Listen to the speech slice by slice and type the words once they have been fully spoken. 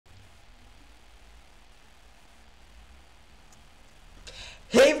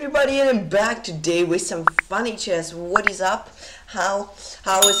everybody, and I'm back today with some funny chess. What is up? How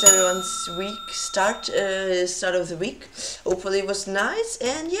was everyone's week start of the week? Hopefully it was nice,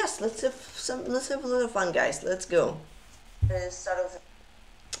 and yes, let's have a lot of fun, guys. Let's go.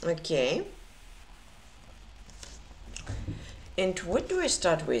 Okay. And what do I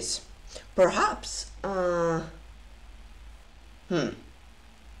start with? Perhaps okay,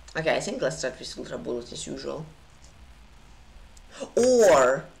 I think let's start with Ultrabullet as usual.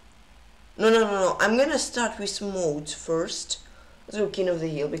 Or no, I'm gonna start with modes first. So King of the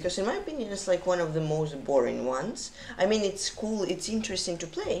Hill, because in my opinion it's like one of the most boring ones. I mean, it's cool, it's interesting to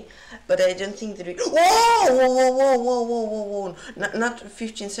play, but I don't think that we... Whoa! Not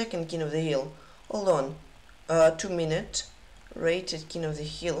 15-second King of the Hill. Hold on. 2-minute rated King of the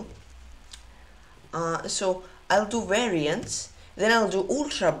Hill. So I'll do variants, then I'll do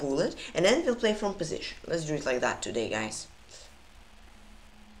Ultrabullet, and then we'll play from position. Let's do it like that today, guys.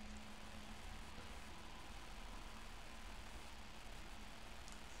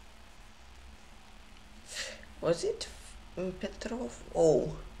 Was it Petrov?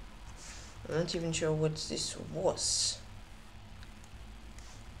 Oh, I'm not even sure what this was.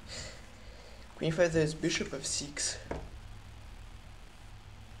 Queen 5, there's Bishop f6.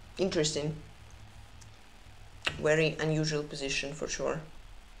 Interesting. Very unusual position for sure.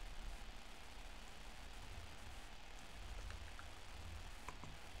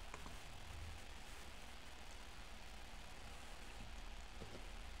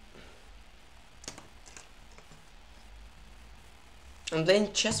 I'm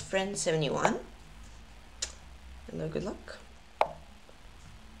playing Chess Friend 71. Hello, good luck.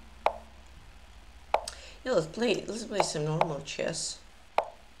 Yeah, let's play some normal chess.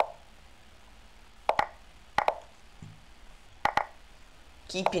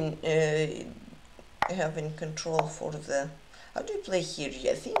 Keeping having control for the... How do you play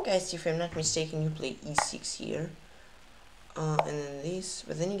here? I think, guys, if I'm not mistaken, you play e6 here. And then this,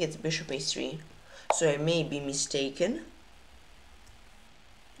 but then he gets Bishop a3. So I may be mistaken.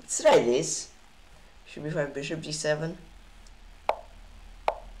 Let's try this. Should be 5 Bishop d7.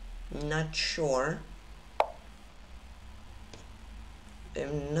 Not sure.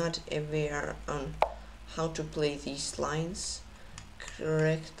 I'm not aware on how to play these lines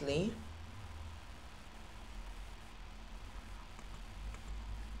correctly.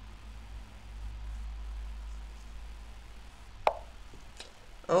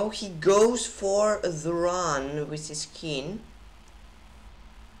 Oh, he goes for the run with his king.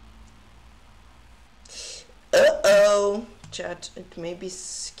 Uh-oh, chat, it may be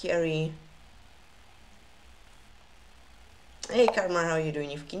scary. Hey Karma, how are you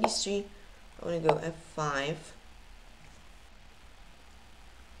doing? If king d3, I want to go f5.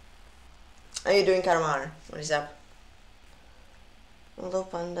 How are you doing, Karma? What is up? Hello,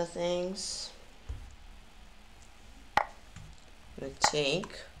 panda, things. I'm gonna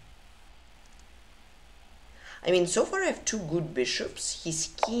take. I mean, so far I have two good bishops. His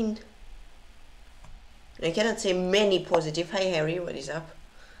king. I cannot say many positive. Hi Harry, what is up?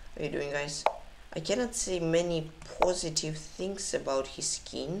 How are you doing, guys? I cannot say many positive things about his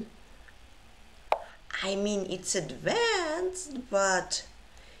king. I mean, it's advanced, but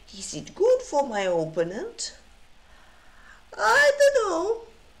is it good for my opponent? I don't know.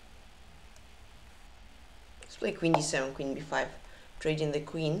 Let's play Queen d7, Queen b5, trading the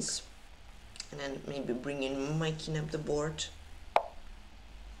queens, and then maybe bringing my king up the board.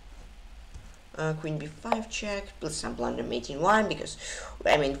 Queen b5 check. Let's not blunder mate in 1, because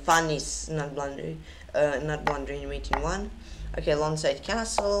I mean fun is not blundering mate in 1. Okay, alongside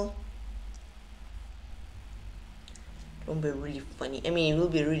castle. It won't be really funny. I mean, it will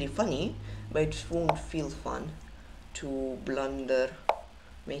be really funny, but it won't feel fun to blunder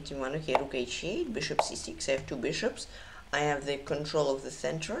mate in 1. Okay, rook h8, bishop c6. I have two bishops. I have the control of the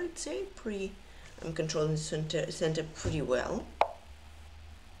center. I'd say I'm controlling the center pretty well.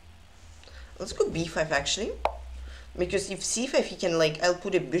 Let's go b5 actually, because if c5 he can, like, I'll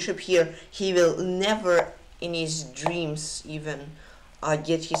put a bishop here, he will never in his dreams even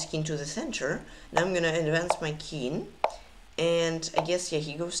get his king to the center. Now I'm gonna advance my king, and I guess, yeah,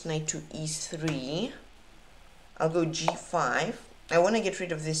 he goes knight to e3. I'll go g5. I want to get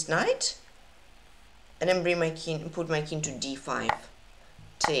rid of this knight, and then bring my king, put my king to d5.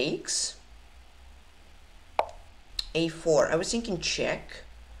 Takes a4. I was thinking check.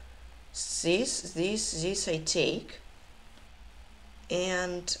 This I take,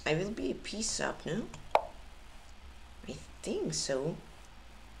 and I will be a piece up, no? I think so.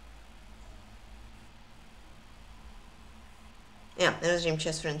 Yeah, LiveStream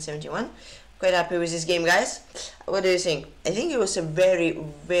Chess Friend 71. Quite happy with this game, guys. What do you think? I think it was a very,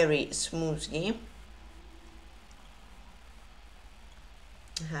 very smooth game.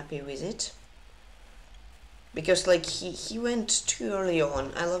 Happy with it. Because like he went too early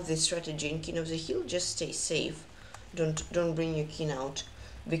on. I love this strategy in King of the Hill. Just stay safe. Don't bring your king out.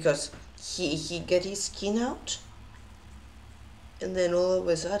 Because he get his king out. And then all of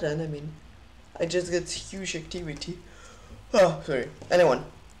a sudden, I mean, I just get huge activity. Oh, sorry. Anyone.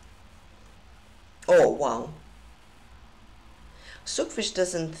 Oh, wow. Stockfish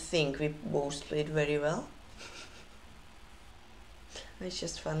doesn't think we both played very well. It's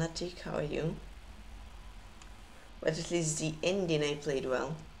just fanatic. How are you? But at least the ending I played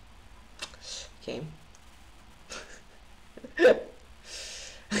well. Okay.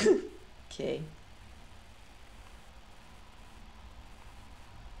 Okay.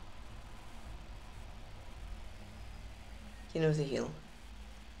 King of the Hill.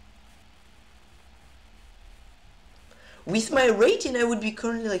 With my rating, I would be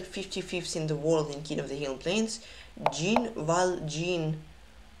currently like 55th in the world in King of the Hill Plains. Jean Val Jean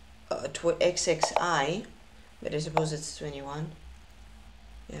XXI, but I suppose it's 21.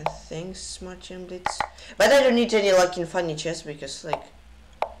 Yeah, thanks, Smart Gem Blitz. But I don't need any luck in funny chess because like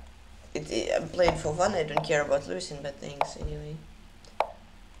I'm playing for fun. I don't care about losing, but thanks anyway.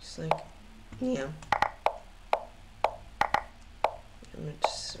 Just like, yeah. I'm not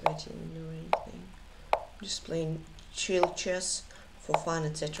sweating or anything. I'm just playing chill chess for fun,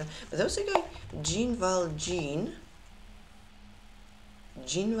 etc. But there was a guy, Jean Val Jean,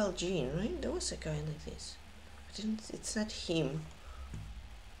 right? There was a guy like this. It's not him.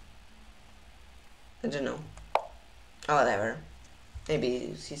 I don't know. Oh, whatever. Maybe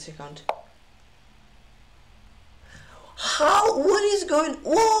it's his account. How? What is going?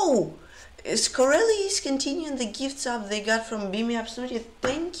 Whoa! Scorelli is continuing the gifts up they got from Beamy Absolutely.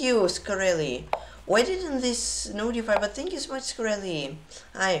 Thank you, Scorelli. Why didn't this notify? But thank you so much, Scorelli.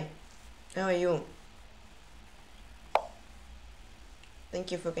 Hi. How are you?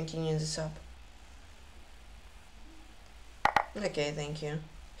 Thank you for continuing this up. Okay, thank you.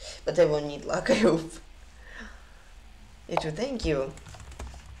 But I won't need luck, I hope. You too, thank you.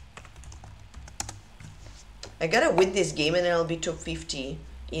 I gotta win this game and then I'll be top 50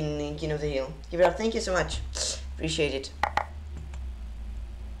 in King of the Hill. Give it up, thank you so much. Appreciate it.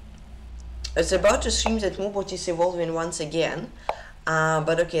 I was about to stream that Moobot is evolving once again.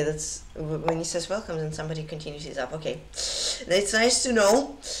 But okay, that's when he says welcome and somebody continues his up. Okay, it's nice to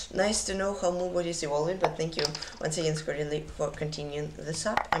know. Nice to know how Moobot is evolving. But thank you once again, Scorelli, for continuing this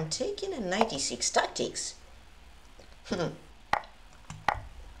up. I'm taking a 96 tactics.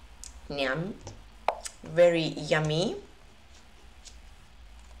 Yum, very yummy.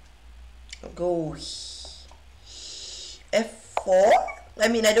 Go F4. I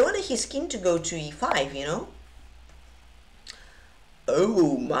mean, I don't want his king to go to E5, you know.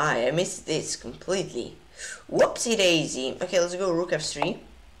 Oh my, I missed this completely. Whoopsie daisy. Okay, let's go Rook F3.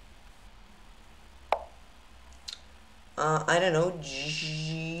 I don't know.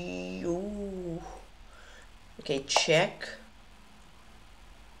 Ooh. Okay, check.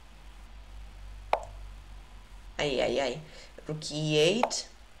 Ay. Rook E8.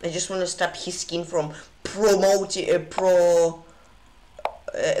 I just want to stop his king from promoting,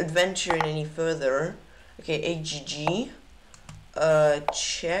 adventuring any further. Okay, AGG.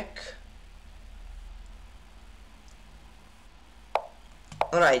 Check.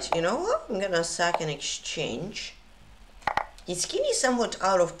 Alright, you know what? I'm gonna sack and exchange. His king is somewhat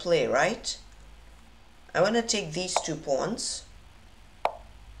out of play, right? I wanna take these two pawns.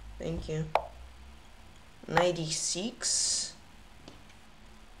 Thank you. 96.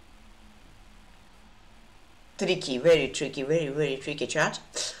 Tricky, very tricky, very tricky, chat.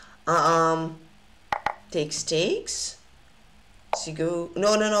 Takes. So go,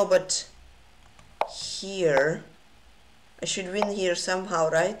 no, but here, I should win here somehow,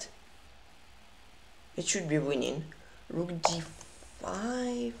 right? It should be winning. Rook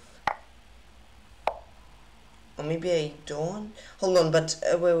D5. Or maybe I don't. Hold on, but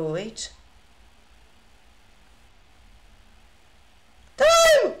wait.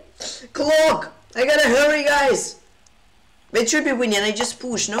 Time! Clock! I gotta hurry, guys! It should be winning. I just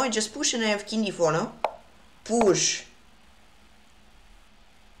push, no? I just push and I have king d4, no? Push.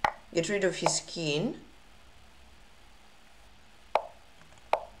 Get rid of his king.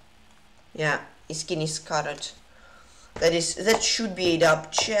 Yeah, his king is cut. That should be 8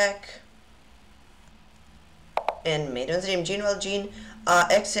 up. Check. And mate on stream, General Gene,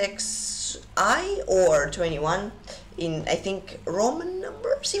 XXI or 21 in, I think, Roman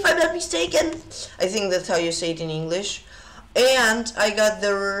numbers, if I'm not mistaken. I think that's how you say it in English. And I got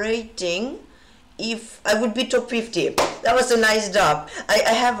the rating if I would be top 50. That was a nice job. I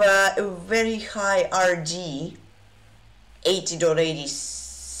have a very high RD,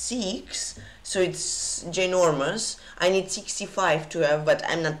 80.86, so it's ginormous. I need 65 to have, but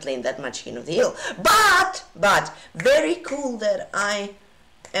I'm not playing that much King of the Hill. But very cool that I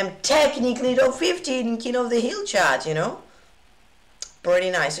am technically top 50 in King of the Hill chat, you know? Pretty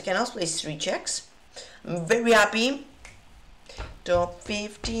nice. I can also play 3 checks. I'm very happy. Top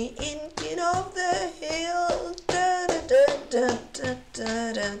 50 in King of the Hill. Da, da, da, da,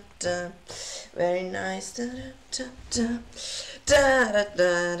 da, da, da. Very nice. Da, da, da, da, da,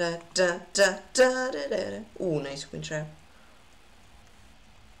 da, da, da, da, da, da, da. Ooh, nice queen trap.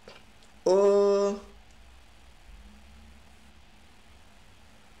 Oh.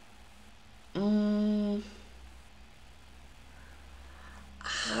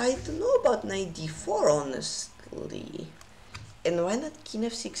 I don't know about knight d4, honestly. And why not king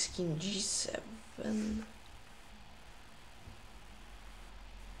f6, king g7?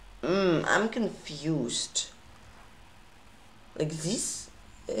 I'm confused. Like this?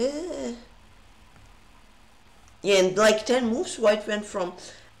 Yeah, and like 10 moves, white went from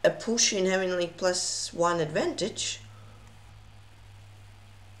a push in having like +1 advantage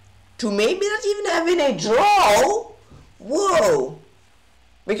to maybe not even having a draw. Whoa!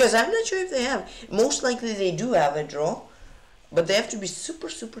 Because I'm not sure if they have. Most likely they do have a draw, but they have to be super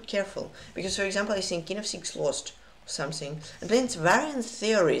careful. Because for example, I think king f6 lost something. And then it's variant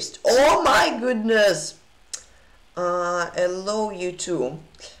theorist. Oh my goodness! Hello you two.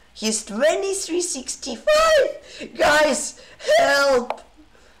 He's 2365! Guys, help!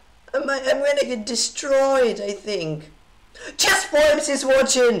 I'm gonna get destroyed, I think. Chess Poems is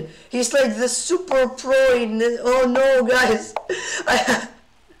watching! He's like the super pro in... Oh no, guys! I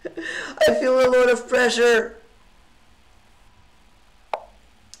feel a lot of pressure.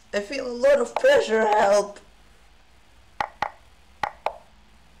 I feel a lot of pressure, help!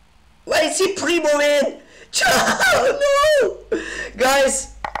 Why is he pre-moving? Oh no!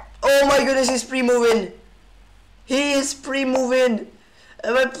 Guys! Oh my goodness, he's pre-moving! He is pre-moving!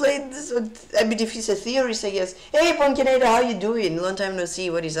 Have I played this? I mean, if he's a theorist, I guess. Hey, Pumpkinator, how you doing? Long time no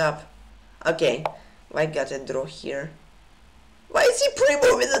see. What is up? Okay, I got a draw here. Why is he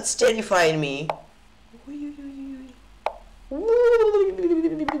pre-moving? That's terrifying me.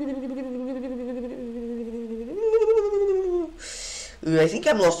 I think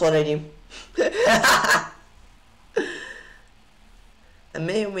I'm lost already. I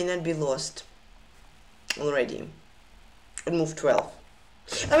may or may not be lost already. At move 12.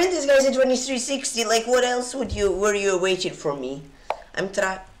 I mean, this guy's at 2360. Like, what else were you waiting for me? I'm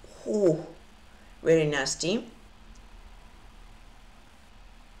oh, very nasty.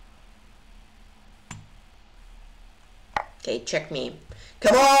 Okay, check me.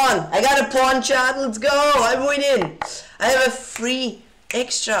 Come on! I got a pawn, chat. Let's go! I'm winning. I have a free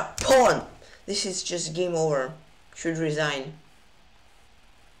extra pawn. This is just game over. Should resign.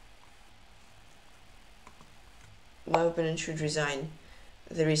 My opponent should resign.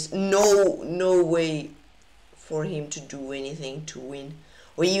 There is no way for him to do anything to win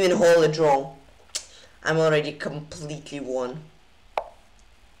or even hold a draw. I'm already completely won.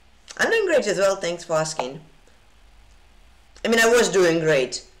 I'm doing great as well, thanks for asking. I mean, I was doing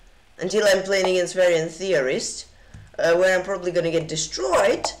great until I'm playing against Variant Theorist, where I'm probably gonna get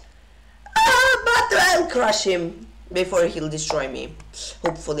destroyed. But I'll crush him before he'll destroy me,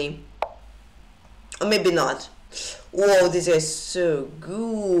 hopefully. Or maybe not. Whoa, this guy's so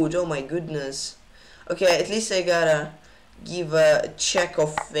good. Oh my goodness. Okay, at least I gotta give a check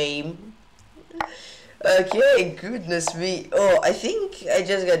of fame. Okay, goodness me. Oh, I think I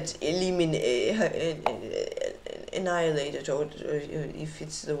just got annihilated, or if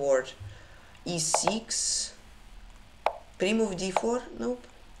it's the word. E6. Pre-move d4? Nope.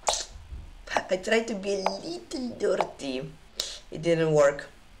 I tried to be a little dirty. It didn't work.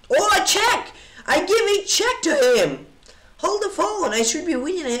 Oh, a check! I give a check to him! Hold the phone, I should be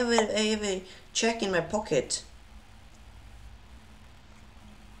winning. I have a check in my pocket.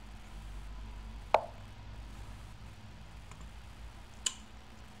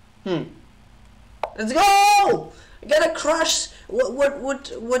 Let's go! I gotta crush.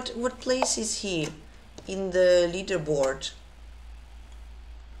 What place is he in the leaderboard?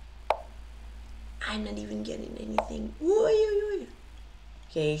 I'm not even getting anything.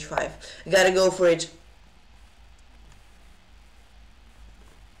 Okay, h5. I gotta go for it.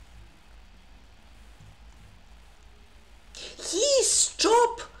 He's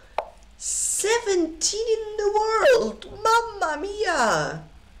top 17 in the world. Mamma mia!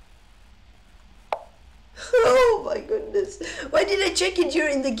 Oh my goodness. Why did I check it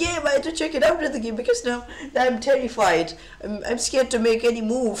during the game. I had to check it after the game because now I'm terrified. I'm scared to make any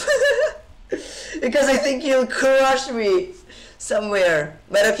move because I think he'll crush me somewhere.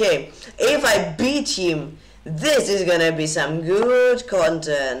 But okay, if I beat him, this is gonna be some good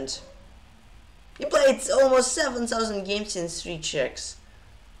content. He played almost 7,000 games in 3 checks.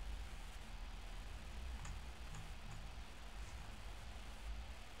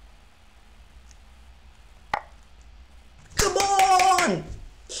 Come on!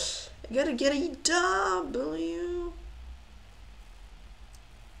 I gotta get a W.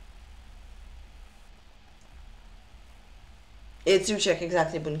 It's you check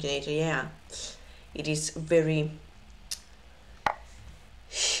exactly, Bunkinator, yeah. It is very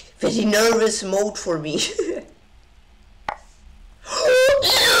nervous mode for me.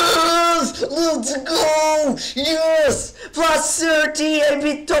 Yes! Let's go! Yes! Plus 30, I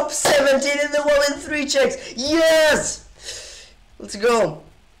beat top 17 in the world in 3 checks. Yes! Let's go.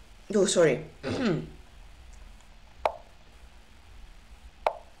 Oh, sorry.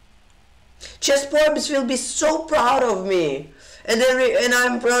 Chess Poems will be so proud of me. And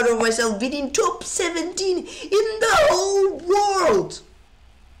I'm proud of myself beating top 17 in the whole world.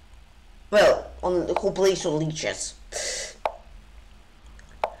 Well, who plays on Chess.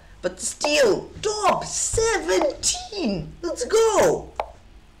 But still, top 17. Let's go.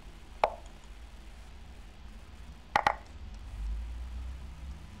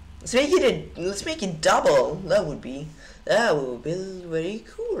 Let's make it double. That would be very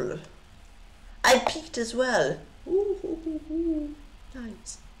cool. I peaked as well. Ooh,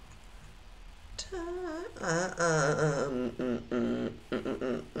 nice.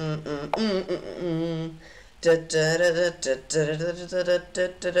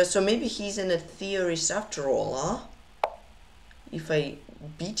 So maybe he's in a theorist after all, huh? If I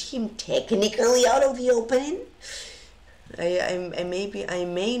beat him technically out of the opening, I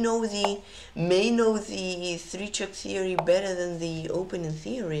may know the 3-check theory better than the opening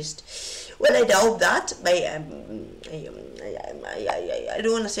theorist. Well, I doubt that. I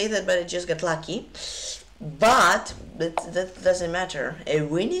don't want to say that, but I just got lucky. But that doesn't matter. A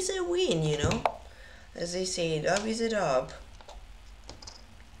win is a win, you know. As they say, a dub is a dub.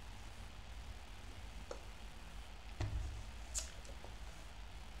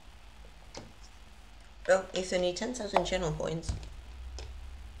 Well, if you need 10,000 channel points.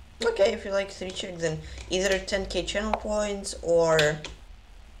 Okay, if you like 3-check, then either 10k channel points or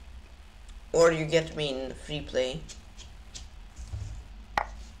you get me in free play.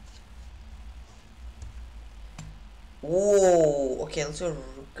 Whoa, okay, let's go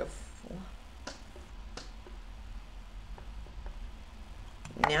rook of 4.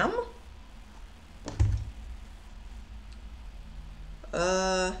 Nyam?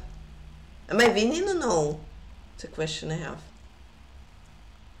 Am I winning or no? It's a question I have.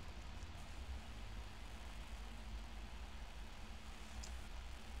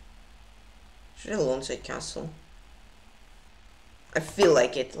 Should I launch a castle? I feel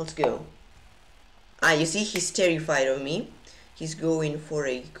like it. Let's go. Ah, you see, he's terrified of me. He's going for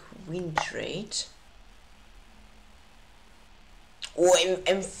a queen trade. Oh,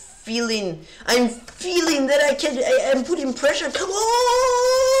 I'm feeling that I'm putting pressure. Come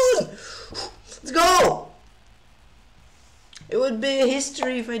on! Let's go! It would be a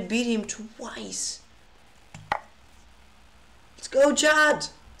history if I'd beat him twice. Let's go, Chad!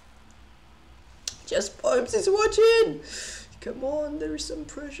 Chess Poems is watching! Come on, there is some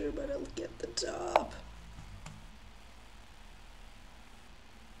pressure, but I'll get the top.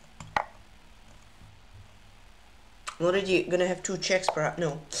 I'm already gonna have 2 checks perhaps.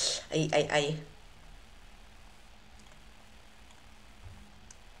 No.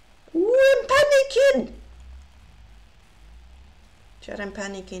 Ooh, I'm panicking! Chad, I'm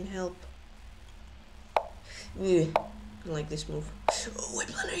panicking, help. Ooh, I don't like this move. Oh, I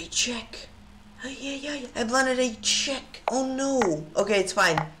planted a check. Yeah, I planted a check. Oh no. Okay, it's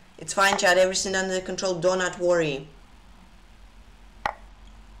fine. It's fine, Chad, everything under control, do not worry.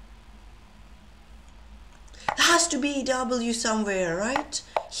 There has to be a W somewhere, right?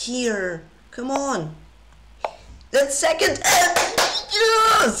 Here. Come on. That second.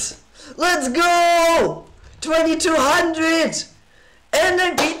 Yes! Let's go! 2200! And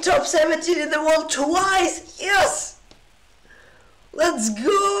I beat top 17 in the world twice! Yes! Let's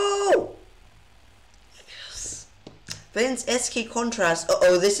go! Yes! Vince SK contrast.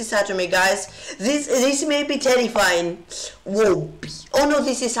 Uh-oh, this is Atomy, guys. This may be terrifying. Whoa. Oh no,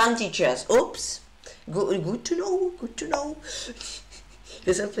 this is Antichess. Oops. Good to know, good to know.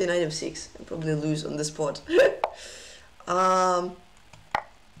 Because I play knight f6. I'll probably lose on the spot.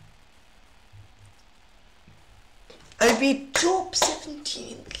 I'll be top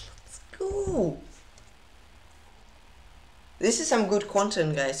 17. Let's go. This is some good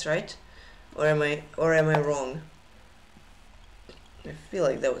content, guys, right? Or am I wrong? I feel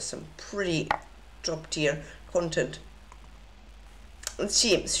like that was some pretty top tier content. Let's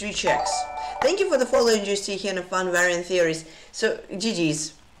see, 3 checks. Thank you for the follow, just Tykhon and fun variant theories. So,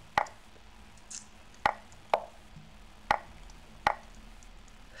 GG's.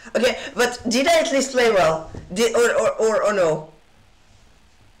 Okay, but did I at least play well? Or no?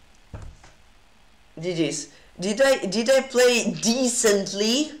 GG's. Did I play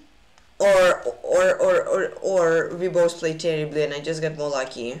decently? Or we both played terribly and I just got more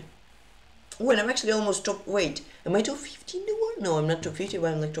lucky? Oh, and I'm actually almost top. Wait, am I top 50 No, I'm not top 50,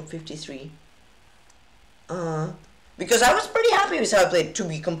 but I'm like top 53. Because I was pretty happy with how I played, to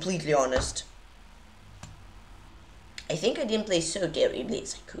be completely honest. I think I didn't play so terribly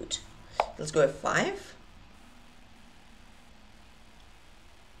as I could. Let's go F5.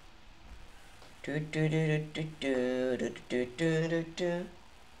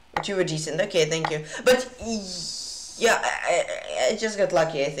 But you were decent. Okay, thank you. But yeah, I just got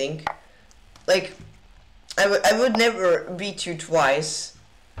lucky, I think. Like, I would never beat you twice.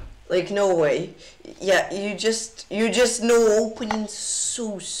 Like, no way. Yeah, you just know opening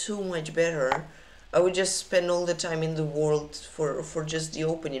so much better. I would just spend all the time in the world for just the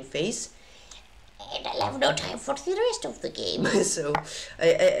opening phase, and I'll have no time for the rest of the game. So,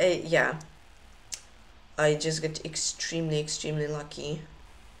 yeah, I just got extremely lucky.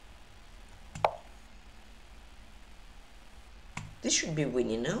 This should be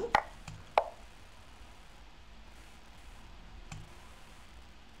winning now.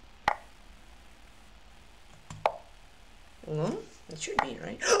 Well, it should be,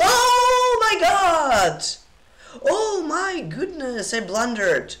 right? Oh my god! Oh my goodness, I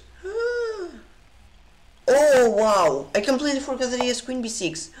blundered. Oh wow, I completely forgot that he has queen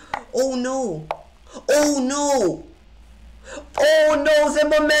b6. Oh no. Oh no. Oh no, the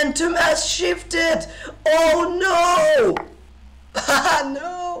momentum has shifted. Oh no.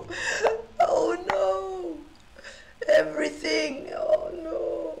 No. Oh no. Everything. Oh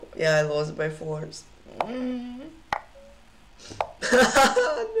no. Yeah, I lost by force. No.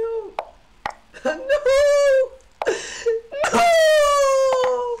 No.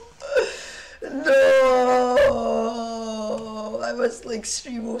 No. I was like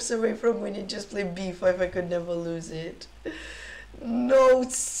 3 moves away from winning. Just play b5. I could never lose it. No,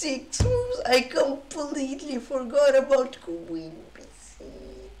 6 moves. I completely forgot about queen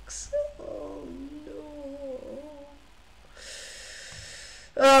b6. Oh no.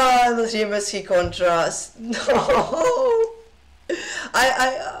 Ah, the MSC contrast. No.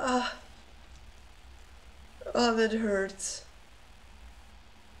 Oh, that hurts.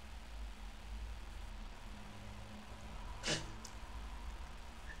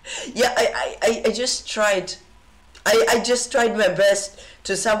 Yeah, I just tried. I just tried my best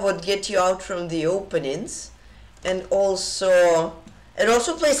to somewhat get you out from the openings, and also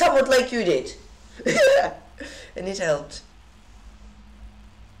play somewhat like you did. And it helped.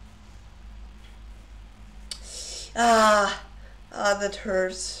 That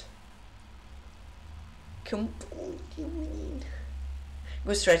hurts. Completely winning.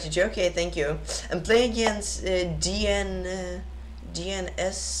 Good strategy. Okay, thank you. I'm playing against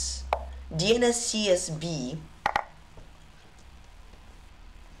DNSCSB.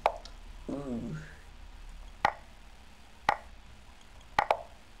 Ooh.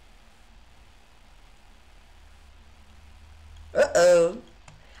 Uh-oh.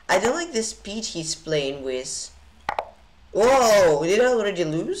 I don't like the speed he's playing with. Whoa, did I already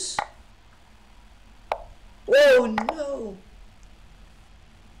lose? Whoa, no.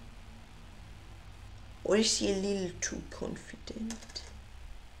 Or is he a little too confident?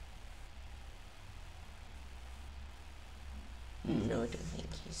 No, I don't think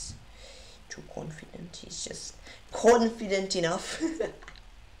he's too confident. He's just confident enough.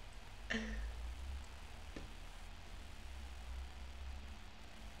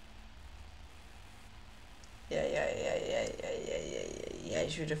 Yeah, I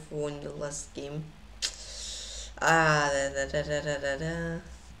should have won the last game.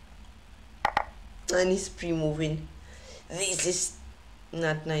 And he's pre-moving. This is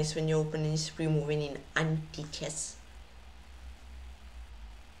not nice when you open and he's pre-moving in Antichess.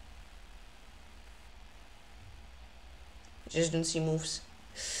 Just don't see moves.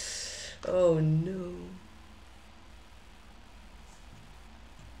 Oh no.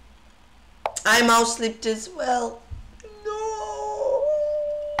 I mouse slipped as well. No.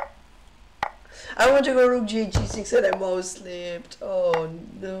 I want to go rook g6 and I mouse slipped. Oh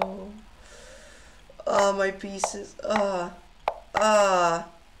no. Ah, my pieces.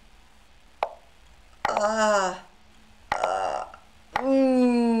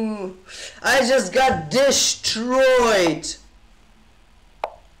 I just got destroyed.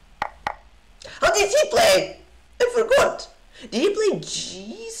 How did he play? I forgot. Did he play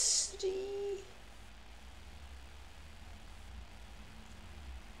G3?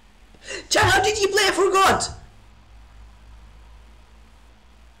 Chat, how did he play? I forgot.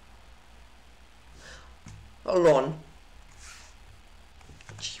 Hold on.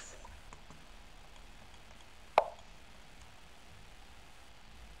 G4.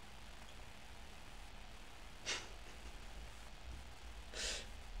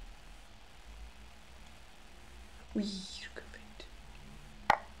 We're perfect.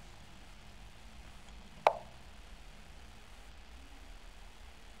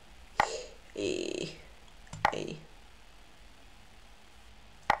 A.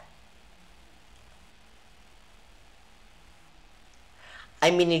 I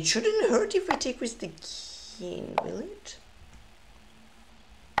mean, it shouldn't hurt if I take with the king, will it?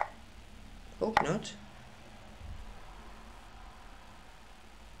 Hope not.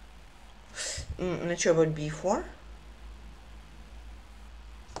 I'm not sure about b4.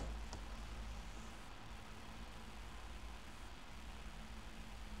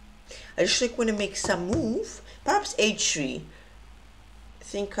 I just like want to make some move. Perhaps h3. I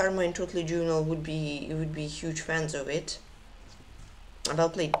think Karma and Totally Juvenile would be huge fans of it. And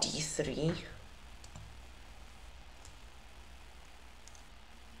I'll play d3.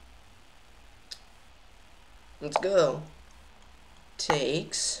 Let's go.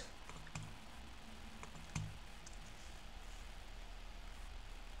 Takes.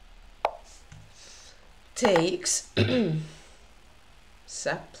 Takes.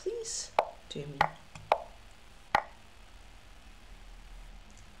 Sap, please. Damn.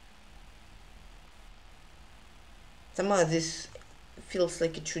 Somehow this feels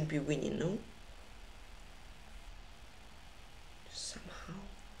like it should be winning, no? Somehow.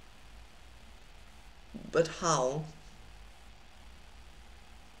 But how?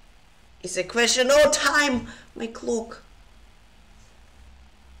 It's a question. Oh, time! My clock.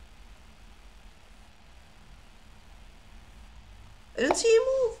 I don't see a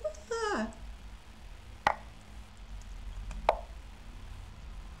move. Ah.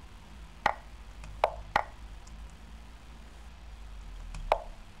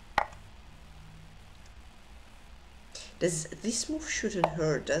 This move shouldn't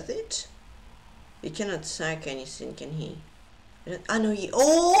hurt, does it? He cannot sack anything, can he? I know he.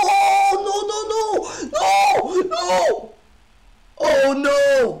 Oh no! Oh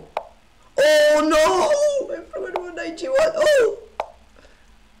no! Oh no! I forgot about 91. Oh!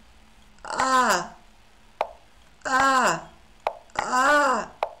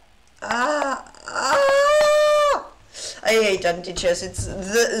 I hate Antichess. It's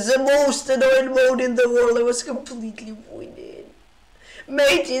the most annoying mode in the world. I was completely winning.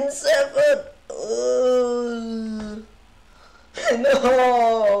 Mate in 7.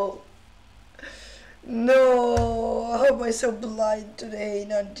 No. How am I so blind today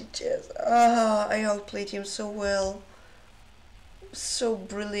in Antichess? I outplayed him so well. So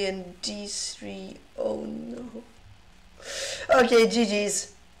brilliant. D3. Oh no. Okay,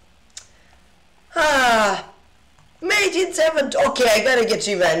 GG's. Mate in 7. Okay, I gotta get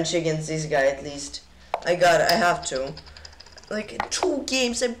revenge against this guy at least. I have to. Like 2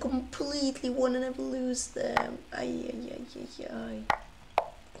 games I've completely won and I've lost them. Ay.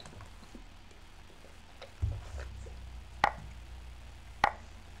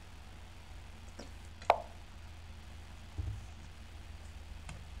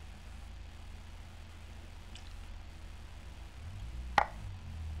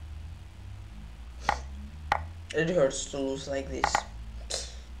 It hurts to lose like this.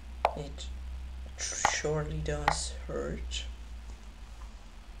 It surely does hurt.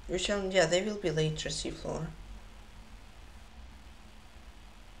 Which yeah, they will be later c-floor.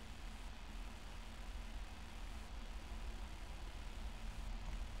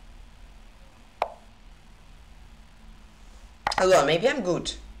 Hello, maybe I'm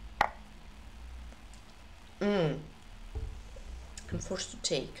good. I'm forced to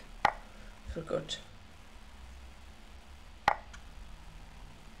take. Forgot.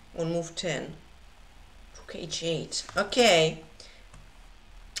 On move 10. Rook h8. Okay.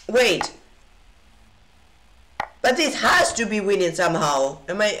 Wait. But it has to be winning somehow.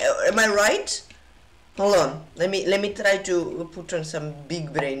 Am I right? Hold on. Let me try to put on some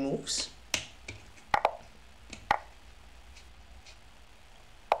big brain moves.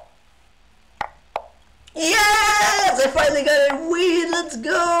 Yes! I finally got a win. Let's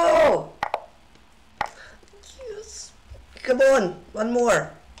go. come on, one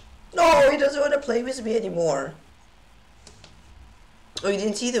more. No, he doesn't want to play with me anymore. Oh, you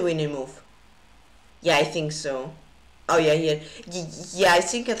didn't see the winning move? Yeah, I think so. Oh yeah, yeah. I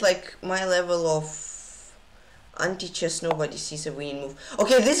think at like my level of anti-chess, nobody sees a winning move.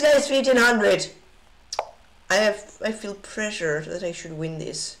 Okay, this guy is 1500. I feel pressure that I should win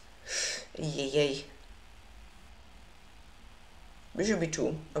this. Yay. Bishop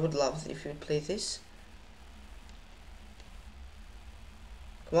b2. I would love if you would play this.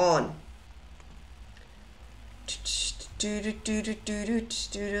 Come on.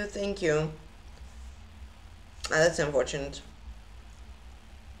 Thank you. Ah, that's unfortunate.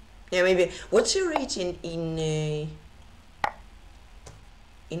 Yeah, maybe. What's your rating in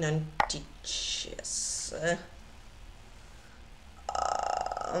Antichess?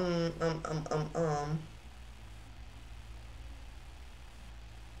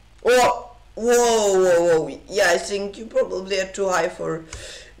 Oh, whoa. Yeah, I think you probably are too high for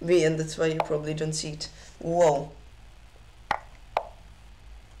me, and that's why you probably don't see it. Whoa.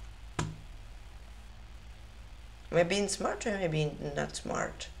 Am I being smart or am I being not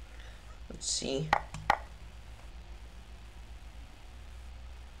smart? Let's see.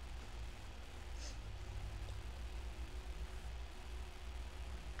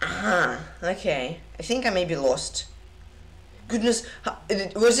 Aha, okay. I think I may be lost. Goodness,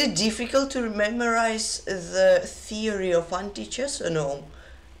 was it difficult to memorize the theory of anti-chess or no?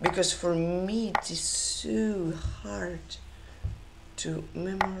 Because for me it is so hard to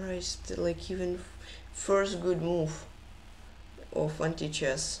memorize the, like, even first good move of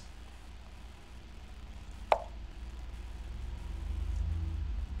anti-chess.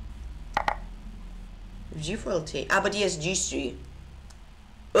 G4 T. Ah, but yes, G3.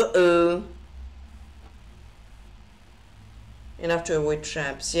 Uh-oh. Enough to avoid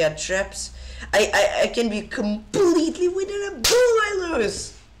traps. Yeah, traps. I can be completely winnable. I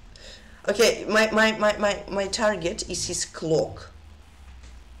lose. Okay, my target is his clock.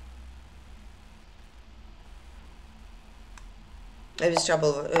 I have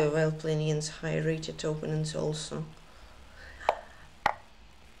trouble while playing against high-rated opponents also.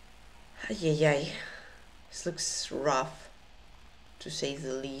 Ay. This looks rough, to say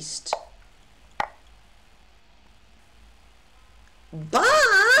the least.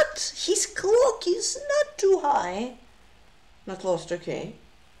 But his clock is not too high. Not lost, okay.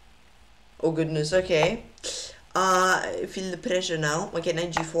 Oh goodness, okay. I feel the pressure now. Okay,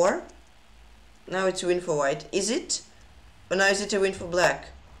 knight g4. Now it's a win for white. Is it? Or now is it a win for black?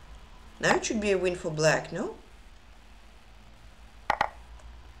 Now it should be a win for black, no?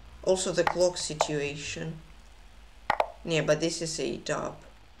 Also the clock situation. Yeah, but this is a dub.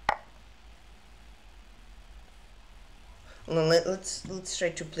 Hold on, let's try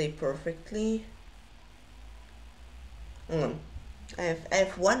to play perfectly. Hold on. I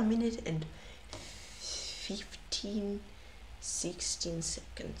have 1 minute and 16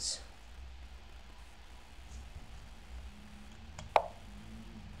 seconds.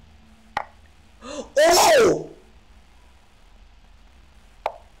 Oh!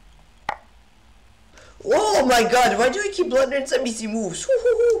 Oh my god, why do I keep blundering some easy moves?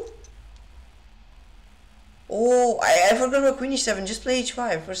 Oh, I forgot about queen e7, just play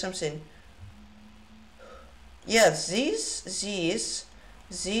h5 or something. Yeah, these,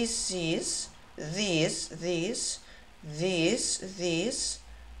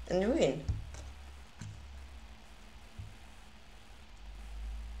 and win.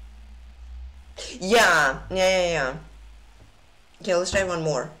 Yeah. Okay, let's try one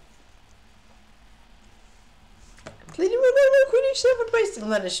more. Queen e7, but I still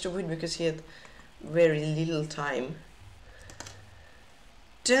managed to win because he had very little time.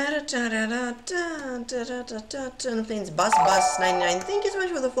 And playing Bus 99. Thank you so much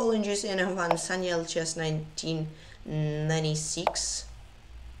for the following, juicy, and have fun. Sanyel Chess 1996.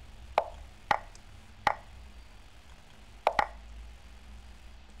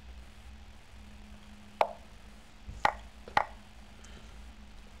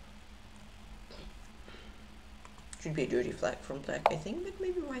 Should be a dirty flag from black, I think, but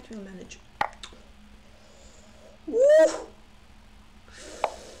maybe white will manage. Woo!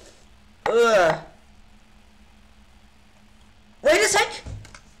 Wait a sec!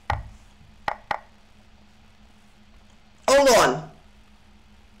 Hold on.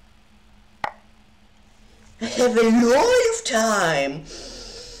 I have a lot of time.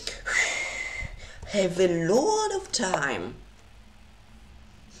 Have a lot of time.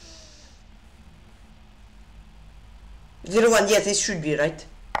 0-1, yes, this should be right.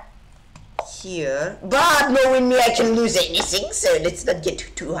 Here, but knowing me, I can lose anything, so let's not get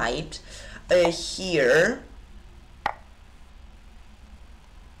too hyped. Here.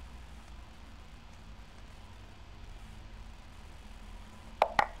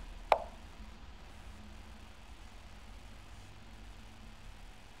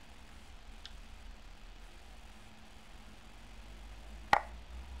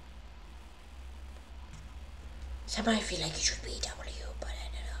 Somehow I feel like it should be W, but I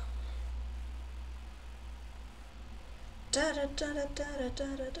don't know.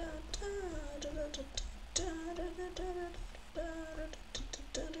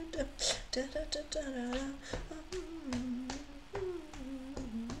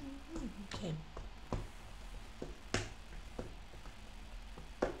 Okay.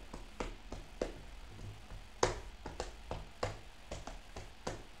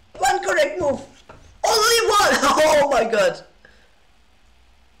 One correct move. Only one. Oh my god.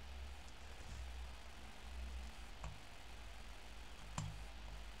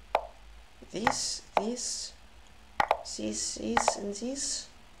 This, and this.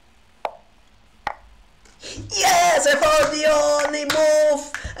 Yes, I found the only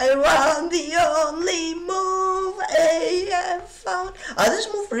move. I found the only move I have found. This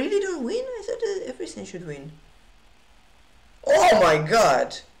move really don't win? I thought that everything should win. Oh my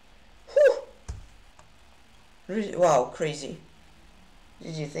god. Whew. Really, wow, crazy.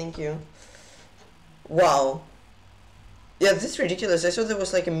 GG, thank you. Wow. Yeah, this is ridiculous. I thought there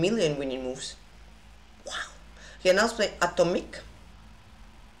was like a million winning moves. Wow. Okay, now let's play Atomic.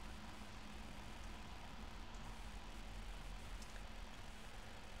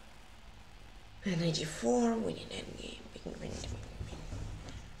 And 94, winning endgame.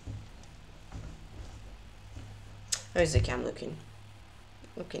 How is the cam looking?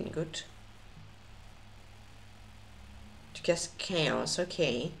 Looking good. Just chaos,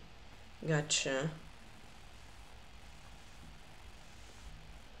 okay. Gotcha.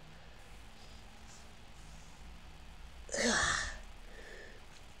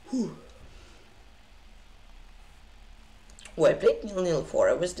 Oh, I played 0-0-4.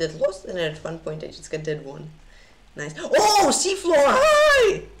 I was dead lost, and at one point I just got dead one. Nice. Oh, seafloor!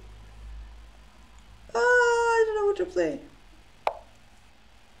 Hi! I don't know what to play.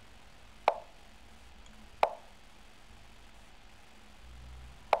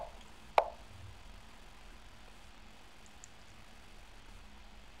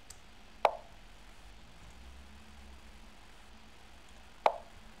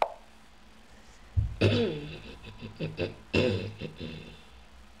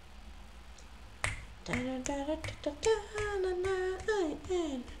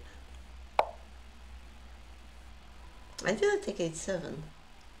 I feel like take 8-7.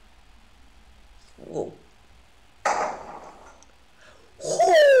 Whoa.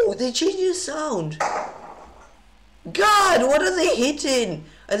 Oh, they changed the sound. God, what are they hitting?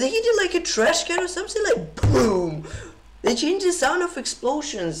 Are they hitting like a trash can or something? Like boom. They changed the sound of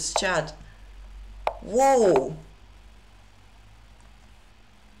explosions, chat. Whoa.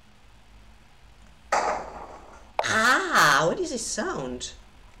 What is this sound?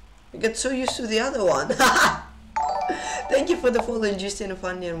 I got so used to the other one. Thank you for the follow, Justin,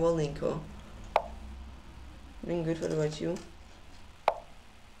 Fanny, and Walninko. Doing good, what about you?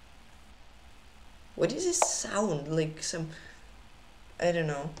 What is this sound? Like some... I don't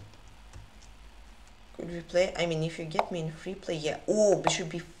know. Could we play? I mean, if you get me in free play, yeah. Oh, bishop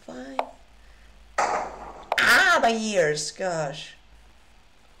b5. My ears, gosh.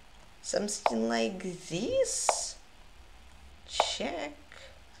 Something like this? Check.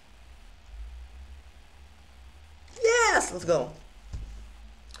 Yes, let's go.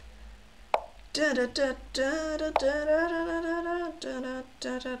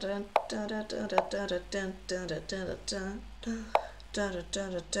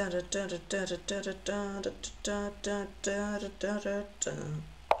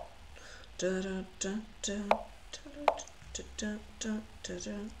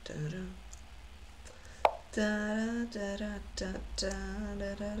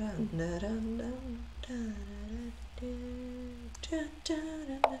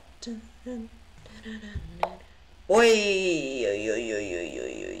 Oi,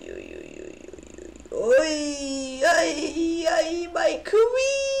 my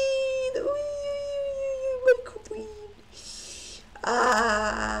queen! My queen! I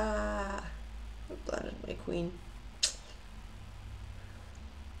planted my queen.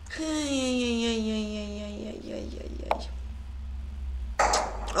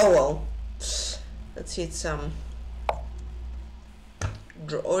 Oh well. Let's hit some.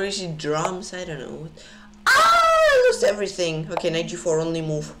 Or is it drums? I don't know. I lost everything. Okay, knight g4, only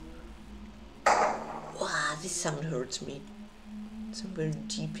move. Wow, this sound hurts me. Somewhere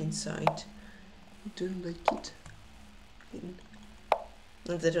deep inside. I don't like it.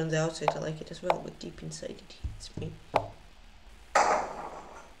 Not that on the outside I like it as well, but deep inside it hits me.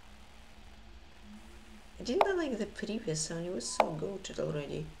 I didn't like the previous sound, it was so goated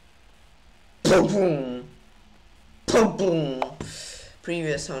already. Boom boom! Boom boom!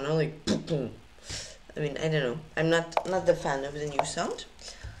 Previous sound, I like boom boom. I mean, I don't know. I'm not the fan of the new sound.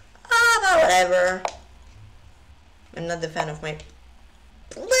 But whatever. I'm not the fan of my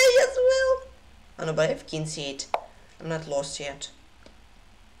play as well. Oh no, but I have king c8. I'm not lost yet.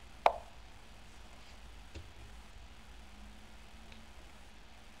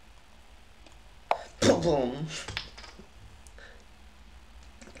 Boom.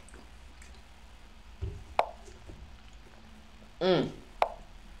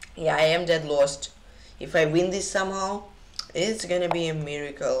 Yeah, I am dead lost. If I win this somehow, it's gonna be a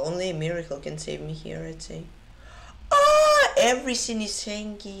miracle. Only a miracle can save me here, I'd say. Oh, everything is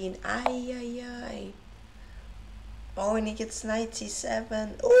hanging. Ay, ay, ay. Oh, and he gets knight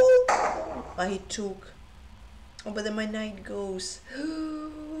c7. Oh, I took. Oh, but then my knight goes.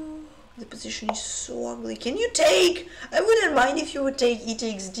 The position is so ugly. Can you take? I wouldn't mind if you would take e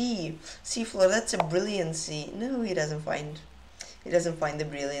takes d. c4, that's a brilliancy. No, he doesn't find. He doesn't find the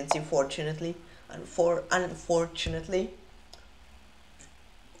brilliancy, fortunately. Unfortunately.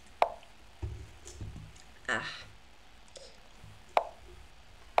 Ah.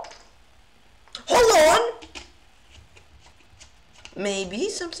 Hold on! Maybe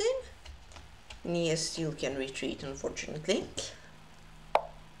something? Nia still can retreat, unfortunately.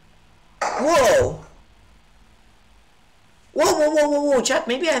 Whoa! Whoa, chat,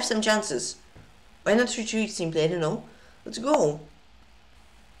 maybe I have some chances. Why not retreat simply? I don't know. Let's go.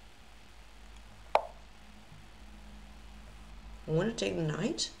 I want to take the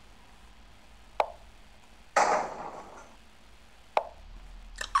knight.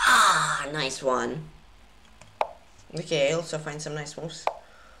 Ah, nice one. Okay, I also find some nice moves.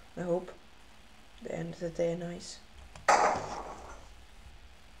 I hope. The end of the day, nice.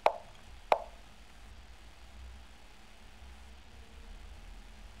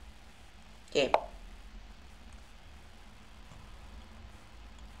 Okay.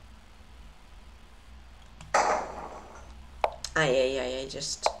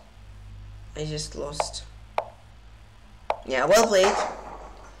 I just lost. Yeah, well played.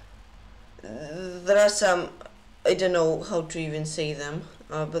 There are some, I don't know how to even say them,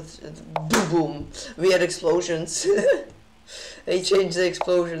 but boom, weird explosions. They changed the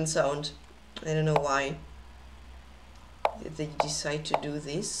explosion sound. I don't know why. Did they decide to do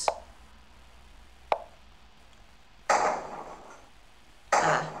this?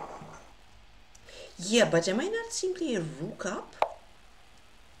 Ah. Yeah, but am I not simply a rook up?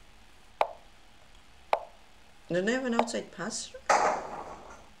 Don't I have an outside passer?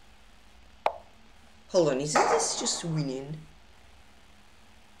 Hold on, isn't this just winning?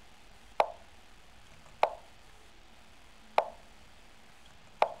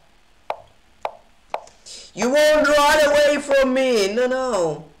 You won't run away from me!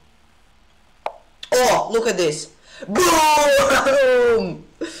 No. Oh, look at this. Boom!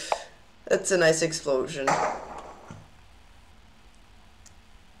 That's a nice explosion.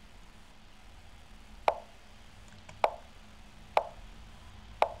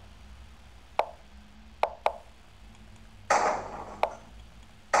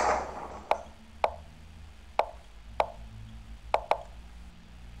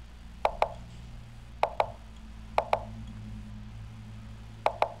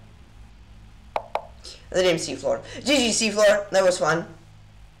 The name C-Floor. GG C-Floor, that was fun.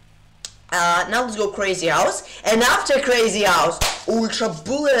 Now let's go Crazyhouse. And after Crazyhouse,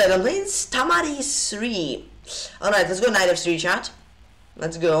 Ultrabullet. I'm playing Tamaris 3. Alright, let's go Knight F3 chat.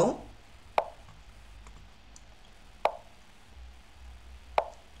 Let's go.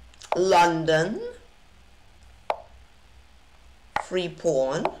 London. Free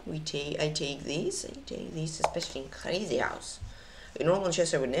pawn. I take these, especially in Crazyhouse. In normal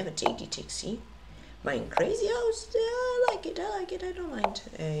chess I would never take D takes C. But in Crazyhouse, I like it, I don't mind.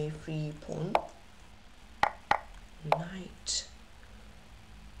 A free pawn. Knight.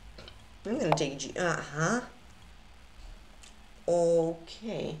 I'm gonna take G.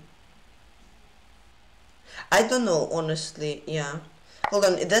 Okay. I don't know, honestly, yeah. Hold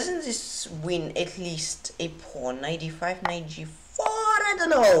on, doesn't this win at least a pawn? 95, knight G4, I don't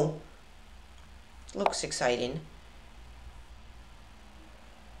know. Looks exciting.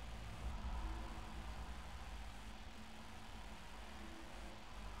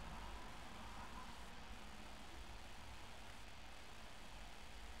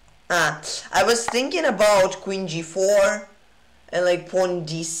 I was thinking about queen g4 and like pawn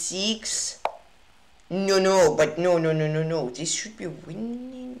d6. No, but no. This should be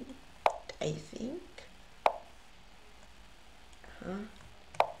winning, I think.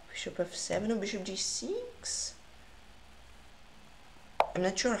 Bishop f7 or bishop g6. I'm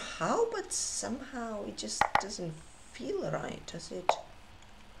not sure how, but somehow it just doesn't feel right, does it?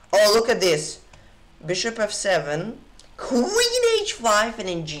 Oh, look at this. bishop f7, queen h5, and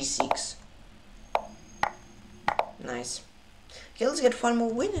then g6. Nice. Okay, let's get one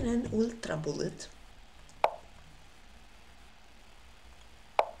more win and an Ultrabullet.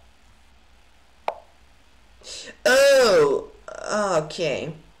 Oh,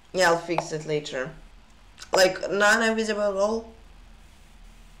 okay. Yeah, I'll fix it later. Like, none visible at all.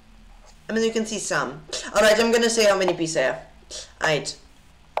 I mean, you can see some. Alright, I'm gonna say how many pieces I have. Alright.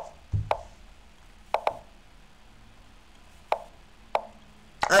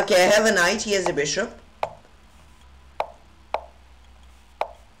 Okay, I have a knight, he has a bishop.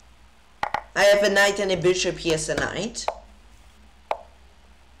 I have a knight and a bishop, he has a knight.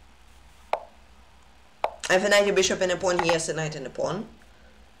 I have a knight, a bishop, and a pawn, he has a knight and a pawn.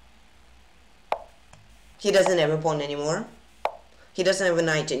 He doesn't have a pawn anymore. He doesn't have a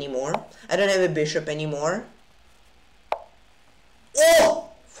knight anymore. I don't have a bishop anymore. Oh!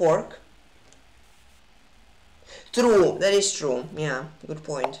 Fork. True, that is true. Yeah, good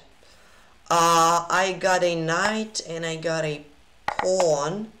point. I got a knight, and I got a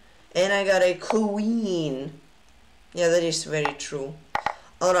pawn, and I got a queen. Yeah, that is very true.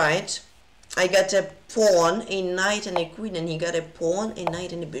 Alright. I got a pawn, a knight, and a queen, and he got a pawn, a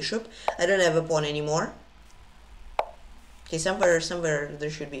knight, and a bishop. I don't have a pawn anymore. Okay, somewhere there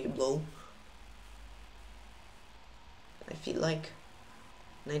should be a blow. I feel like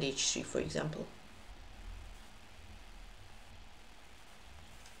knight h3, for example.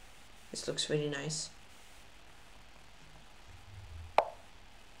 This looks very nice.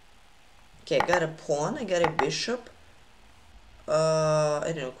 Okay, I got a pawn, I got a bishop. I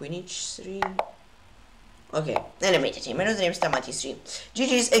don't know, queen h3. Okay, animated him. Another name is Tamati3.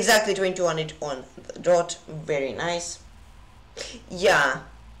 GG's exactly 21 it on the dot. Very nice. Yeah,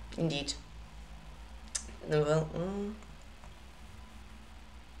 indeed. Well,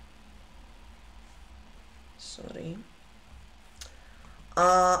 sorry.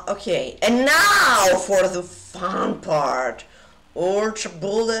 Okay, and now for the fun part.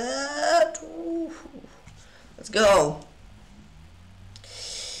 Ultrabullet. Ooh. Let's go.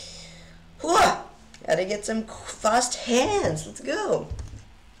 Whew. Gotta get some fast hands. Let's go.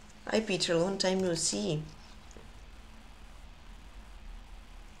 Hi Peter, long time no see.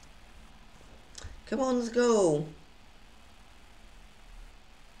 Come on, let's go.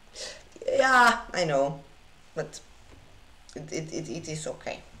 Yeah, I know, but it is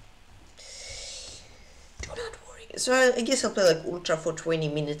okay. Do not worry. So I guess I'll play like Ultra for 20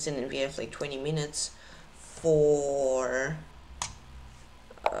 minutes, and then we have like 20 minutes for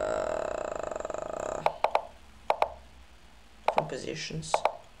positions.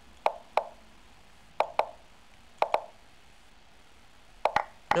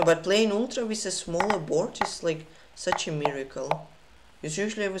 No, but playing Ultra with a smaller board is like such a miracle. Because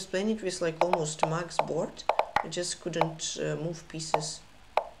usually I was playing it with like almost max board. I just couldn't move pieces.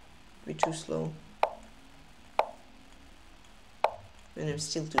 Be too slow. And I'm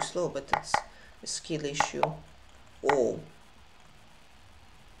still too slow, but that's a skill issue. Oh.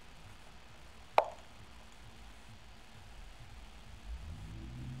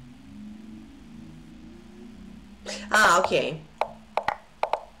 Ah, okay.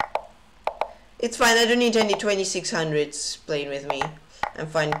 It's fine, I don't need any 2600s playing with me. I'm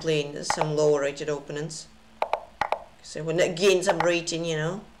fine playing some lower rated opponents. Because I want to gain some rating, you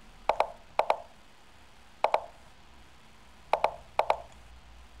know.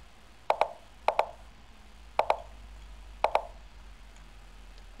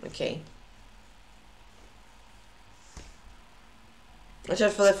 Okay. I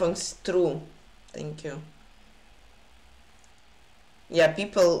just feel like it's true. Thank you. Yeah,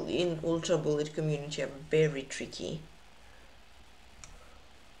 people in Ultrabullet community are very tricky.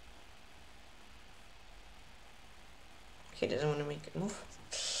 Okay, doesn't want to make a move.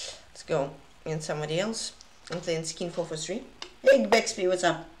 Let's go. And somebody else. I'm playing skin 4 for 3. Hey, Bexby, what's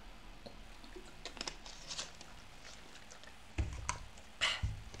up?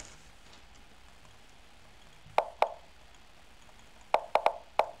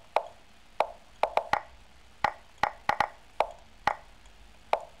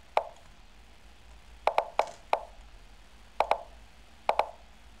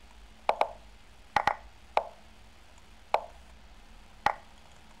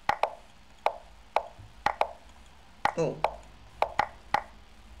 Oh.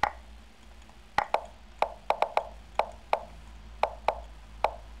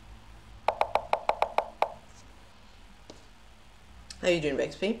 How you doing,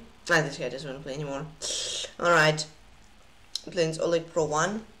 Bexby? Ah, this guy doesn't want to play anymore. Alright. Playing Oleg Pro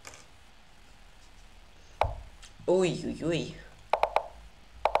 1. Oi, oi, oi.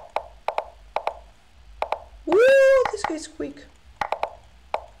 it's quick.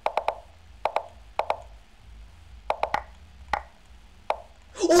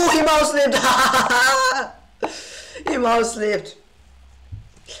 Oh, he mouse slipped! He mouse slipped.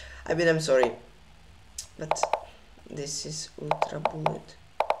 I mean, I'm sorry, but this is Ultrabullet.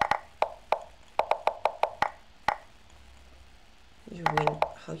 You win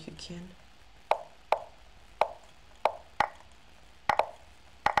how you can.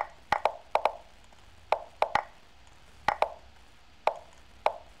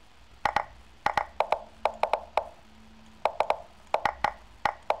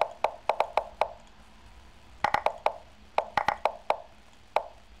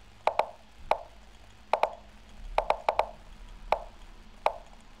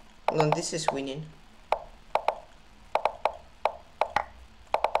 No, this is winning.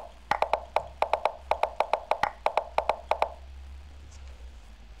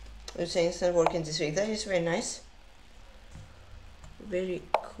 You're saying it's not working this week. That is very nice. Very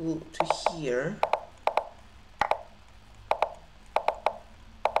cool to hear.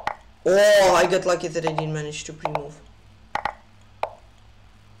 Oh, I got lucky that I didn't manage to pre-move.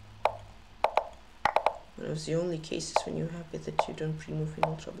 One of the only cases when you're happy that you don't pre-move in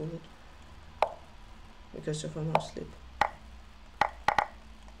Ultrabullet because of a mouse slip.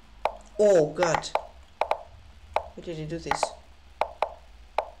 Oh god. Why did he do this?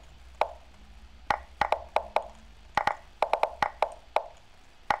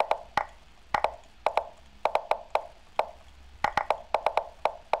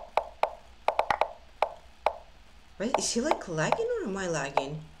 Wait, is he like lagging or am I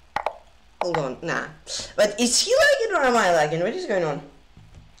lagging? Hold on, nah. But is he lagging or am I lagging? What is going on?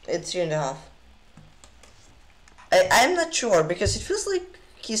 It's 3.5. I'm not sure because it feels like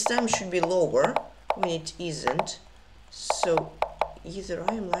his time should be lower when it isn't. So either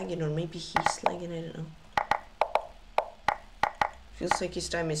I am lagging or maybe he's lagging, I don't know. Feels like his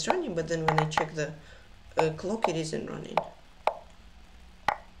time is running, but then when I check the clock, it isn't running.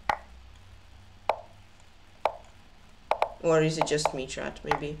 Or is it just me, chat?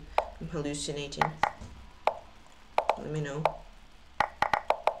 Maybe I'm hallucinating. Let me know.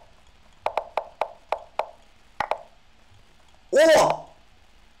 Oh!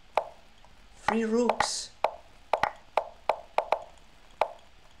 3 rooks.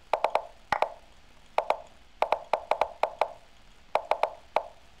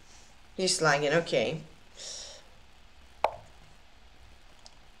 He's lagging, okay.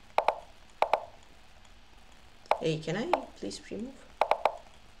 Hey, can I please pre-move?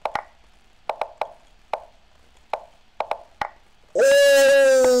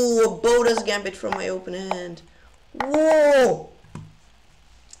 Oh, a bonus gambit from my open hand. Whoa!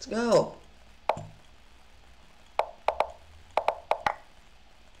 Let's go.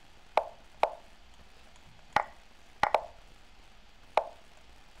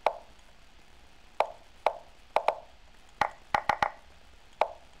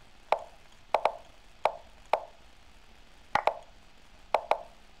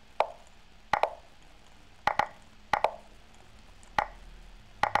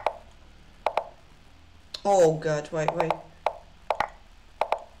 Oh god, wait.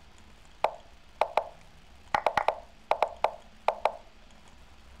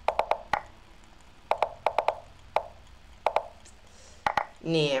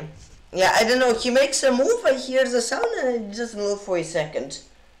 Nah. Yeah, I don't know, he makes a move, I hear the sound and it doesn't look for a second.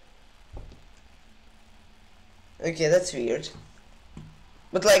 Okay, that's weird.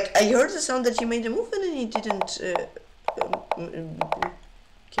 But like, I heard the sound that he made a move and then he didn't...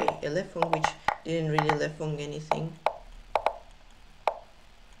 okay, a left wing which didn't really left wing anything.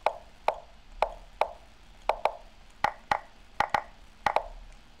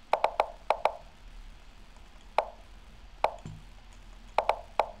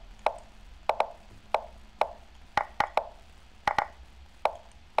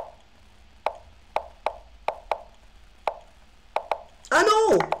 Ah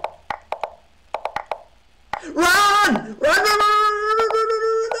no! Run! Why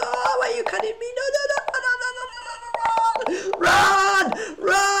are you cutting me?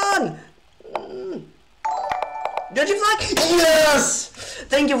 Run! Dirty flag? Yes!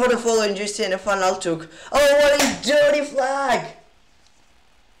 Thank you for the follow and Juicy and a fun Altuk. Oh, what a dirty flag!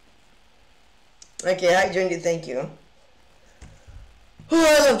 Okay, hi Jundy, thank you. Oh,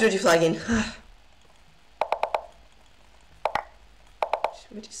 I love dirty flagging.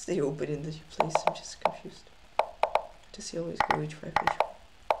 What is the opening that you place? I'm just confused. Does he always go h5, h5?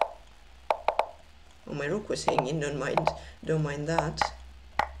 Oh, my rook was hanging, don't mind that.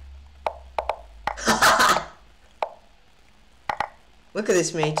 Look at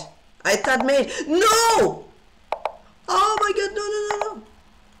this mate. I thought mate. No! my god, no, no, no, no.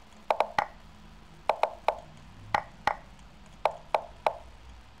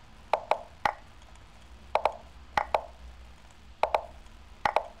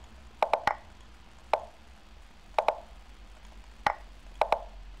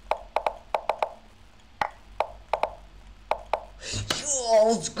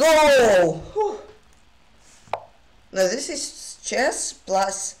 Let's go! Whew. Now this is chess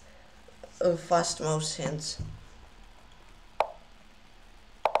plus fast mouse hands.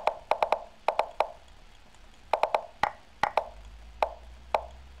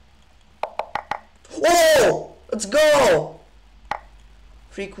 Whoa! Let's go!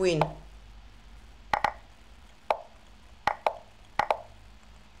 Free queen.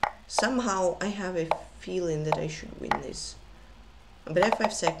 Somehow I have a feeling that I should win this. But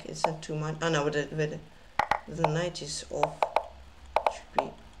f5 sec is not too much. Oh no, but the knight is off. It should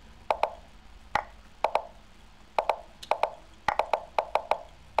be.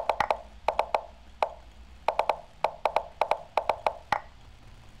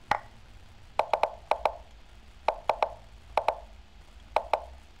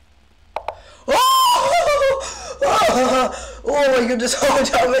 Oh my goodness,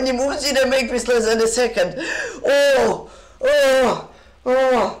 how many moves did I make with less than a second?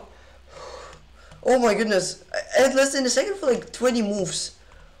 Oh my goodness. I had less than a second for like 20 moves.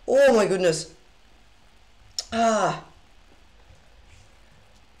 Oh my goodness. Ah.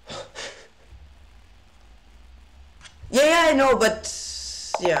 Yeah, I know, but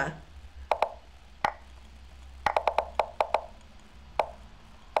yeah.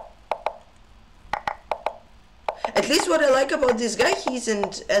 At least what I like about this guy, he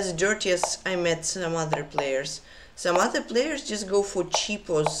isn't as dirty as I met some other players. Some other players just go for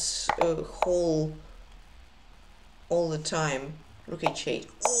cheapos all the time. Look at Che.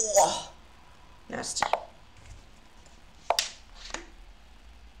 Oh, nasty.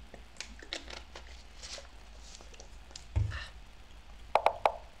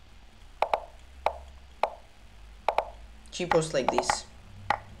 Cheapos like this.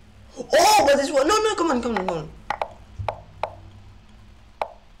 Oh, but this one. No, no, come on, come on, come on.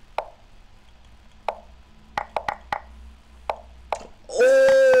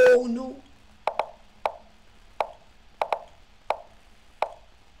 Oh no.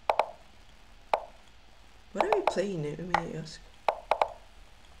 What are we playing? Let me ask.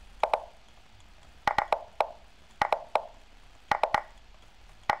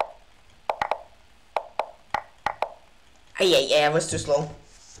 Yeah, I was too slow.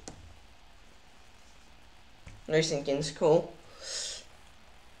 No thinkings, cool.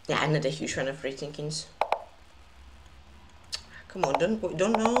 Yeah, I'm not a huge fan of free thinkings. Come on, don't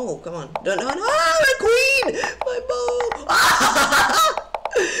know. Come on, don't know. No, my queen, my bow.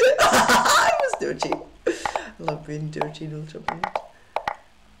 I was dirty. I love being dirty in Ultrabullet.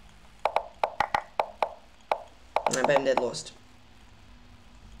 My bandit lost.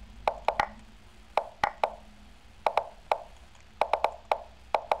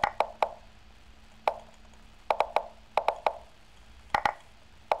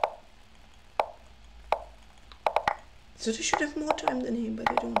 So they should have more time than him, but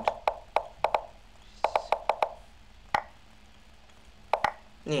they don't.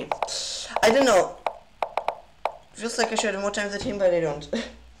 Yeah. I don't know. Feels like I should have more time than him, but I don't.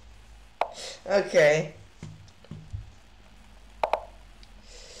 Okay.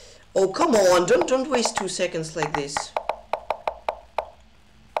 Oh, come on. Don't waste 2 seconds like this.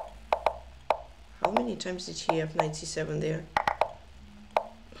 How many times did he have knight c7 there?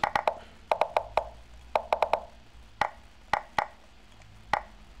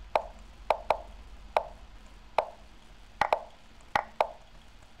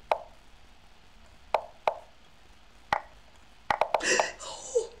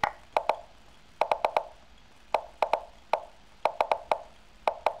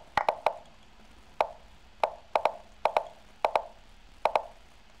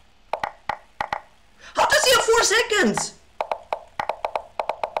 How does he have 4 seconds?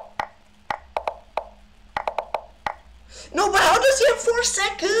 No, but how does he have 4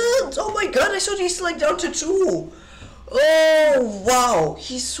 seconds? Oh my god, I thought he's like down to 2. Oh wow,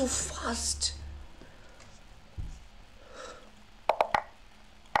 he's so fast.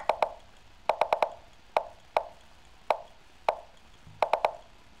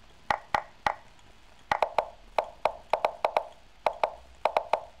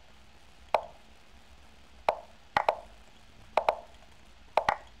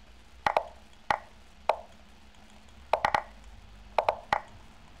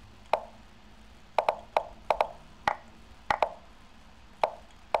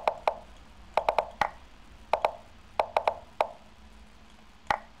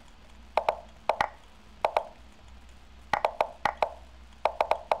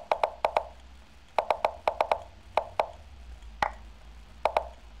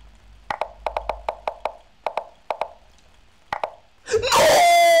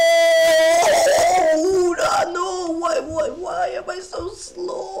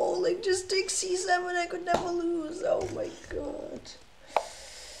 god.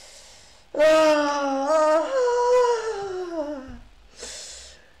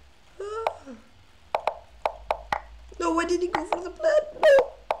 No, why did he go for the plan?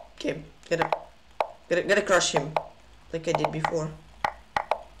 No. Okay, gotta crush him like I did before.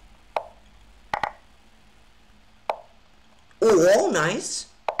 Oh, nice.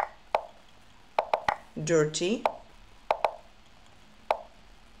 Dirty.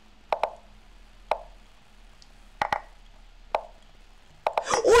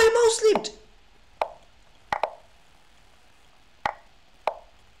 Oh, I mouse slipped.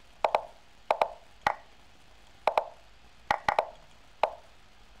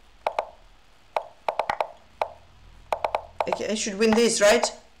 Okay, I should win this,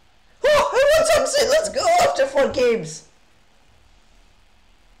 right? Oh, I won something. Let's go after 4 games.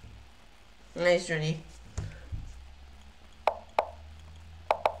 Nice, Johnny.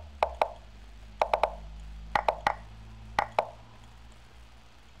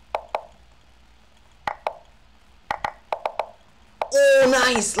 Oh,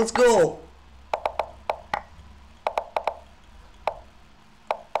 nice. Let's go.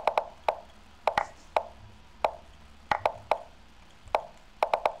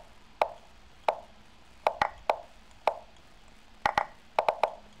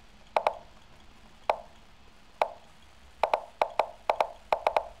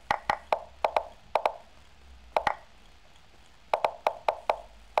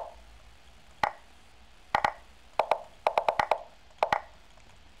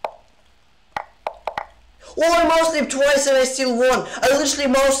 Oh, I mouse slipped twice and I still won. I literally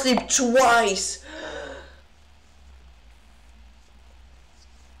mouse slipped twice.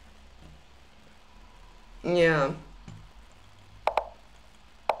 Yeah.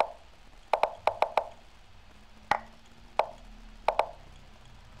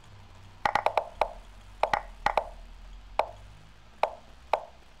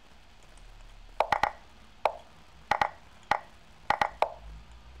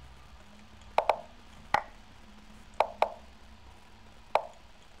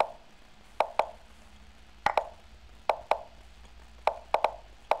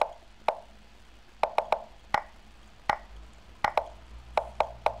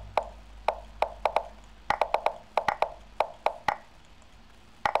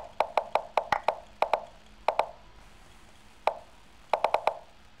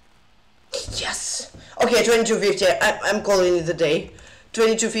 Yes. Okay, 2250. I'm calling it the day.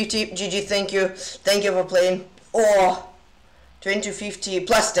 2250. GG. Thank you. Thank you for playing. Oh, 2250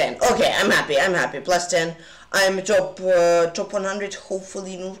 plus 10. Okay, I'm happy. I'm happy. Plus 10. I'm top 100.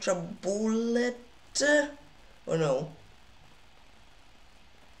 Hopefully in Ultrabullet. Or no?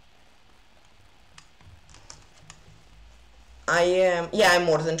 I am. Yeah, I'm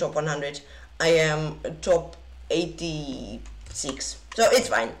more than top 100. I am top 86. So it's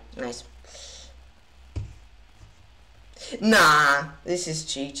fine. Nice. Nah, this is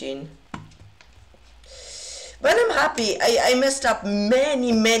cheating. But I'm happy. I messed up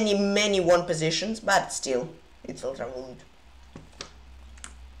many one positions, but still, it's Ultrabullet.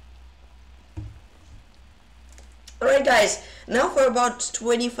 Alright guys, now for about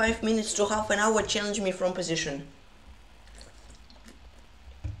 25 minutes to half an hour, challenge me from position.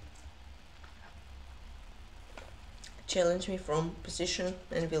 Challenge me from position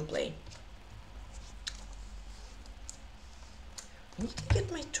and we'll play. I need to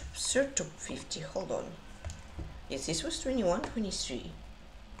get my third top 50, hold on. Yes, this was 21, 23.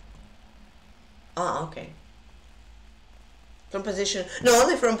 Ah, okay. From position, no,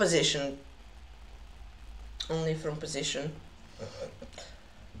 only from position. Only from position.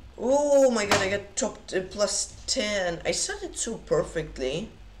 Oh my god, I got top plus 10. I started so perfectly.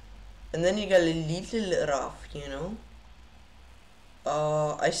 And then it got a little rough, you know.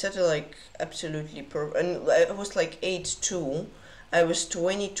 I started like absolutely perfect. And I was like 8-2. I was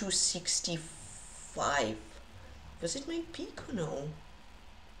 2265. Was it my peak or no?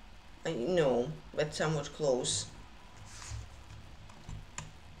 I know, but somewhat close.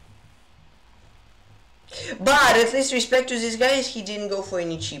 But at least respect to these guys, he didn't go for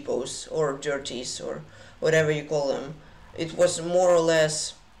any cheapos or dirties or whatever you call them. It was more or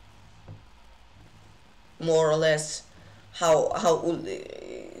less how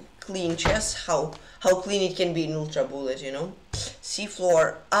clean chess, how clean it can be in Ultrabullet, you know.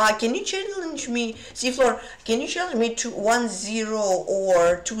 C-floor. Can you challenge me? C-floor. Can you challenge me to 1-0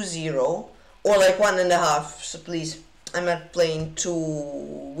 or 2-0 or like 1.5? So please, I'm not playing 2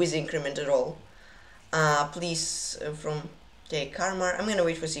 with increment at all. Please from okay, Karmar. I'm gonna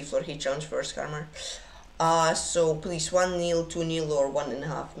wait for C-floor. He challenged first, Karmar. So please 1-0, 2-0, or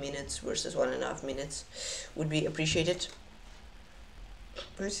 1.5 minutes versus 1.5 minutes would be appreciated.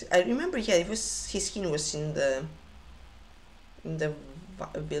 I remember, yeah, it was his skin was in the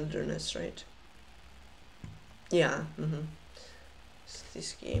wilderness, right? Yeah. It's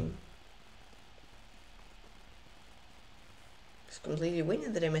this game. It's completely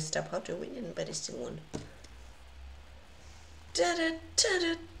winning that I messed up how to win it, but I still won.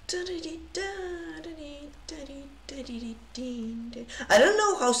 I don't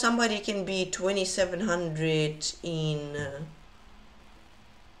know how somebody can be 2700 in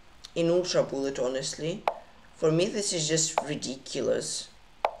Ultrabullet, honestly. For me, this is just ridiculous.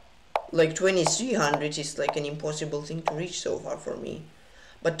 Like 2300 is like an impossible thing to reach so far for me.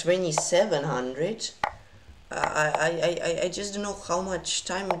 But 2700, I just don't know how much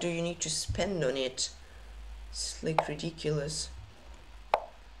time do you need to spend on it. It's like ridiculous.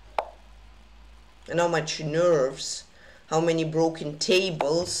 And how much nerves, how many broken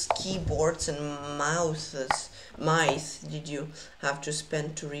tables, keyboards, and mice did you have to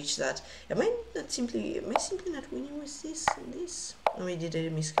spend to reach that? Am I simply not winning with this and this? Or did I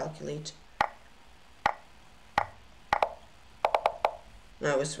miscalculate?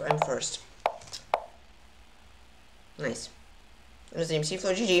 No, I'm first. Nice. It was the MC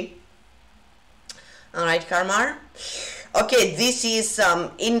floor, GG. Alright, Karmar. Okay, this is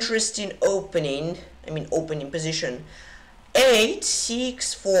some interesting opening. Opening position. 8,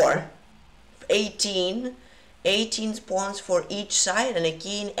 6, 4. 18 pawns for each side, and a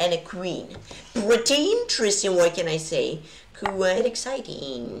king and a queen. Pretty interesting, what can I say? Quite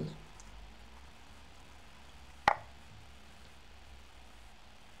exciting.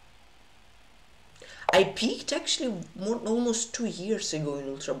 I peaked actually almost 2 years ago in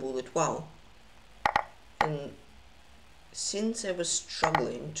Ultrabullet. Wow. And since I was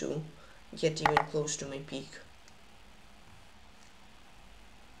struggling to get even close to my peak.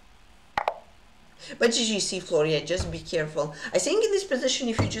 But GG C-floor, yeah, just be careful. I think in this position,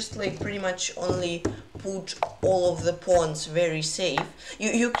 if you just like pretty much only put all of the pawns very safe,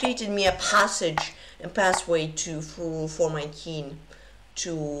 you created me a pathway for my king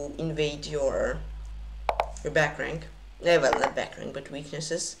to invade your back rank. Well, not back rank, but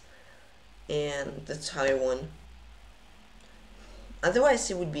weaknesses. And that's how I won. Otherwise,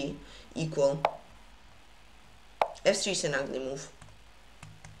 it would be equal. F3 is an ugly move.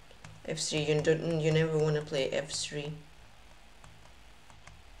 F3, you never want to play F3.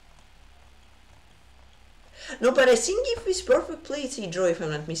 No, but I think if it's perfect play, it's a draw, if I'm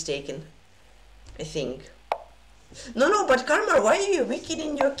not mistaken. I think. No, but Karma, why are you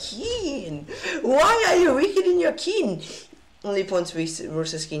weakening your king? Why are you weakening your king? Only pawns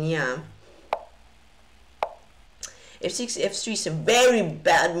versus king, yeah. F6, F3 is a very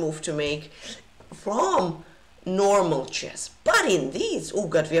bad move to make from normal chess. But in these, oh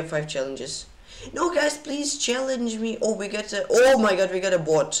god, we have 5 challenges. No, guys, please challenge me. Oh, we got a, oh my god, we got a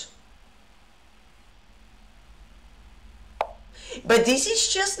bot. But this is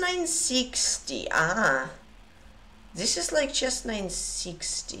chess 960. This is like chess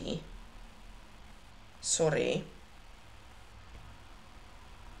 960. Sorry.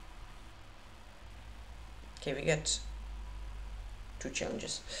 Okay, we got 2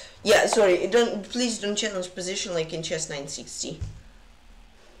 challenges. Yeah, sorry, please don't challenge position like in chess 960.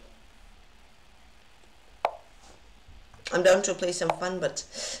 I'm down to play some fun, but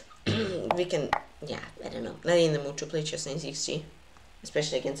we can, yeah, I don't know, not in the mood to play chess 960,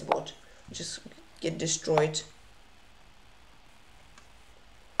 especially against a bot. Just get destroyed.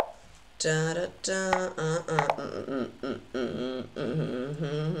 Da da da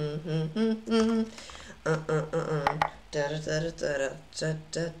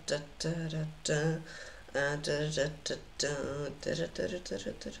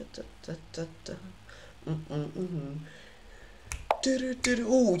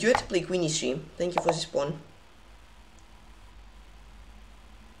Oh, you had to play Queen E3. Thank you for this pawn.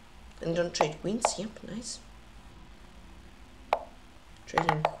 And don't trade queens. Yep, nice.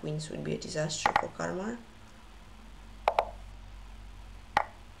 Trading queens would be a disaster for Karmar.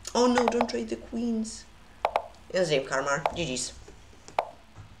 Oh no, don't trade the queens. Yeah, same Karmar. GG's.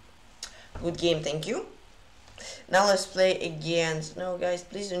 Good game, thank you. Now let's play against... No, guys,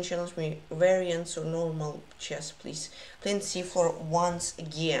 please don't challenge me. Variants or normal chess, please. Playing c4 once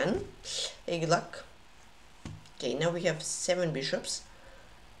again. Hey, good luck. Okay, now we have 7 bishops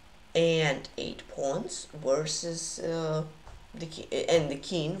and 8 pawns versus the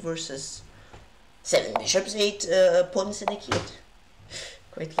king versus 7 bishops, 8 pawns and a king.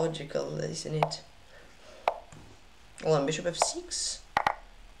 Quite logical, isn't it? Hold on, bishop f6.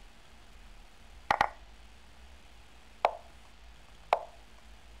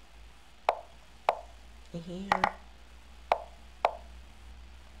 here.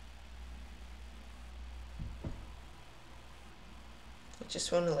 I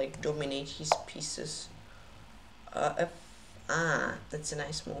just want to like dominate his pieces. That's a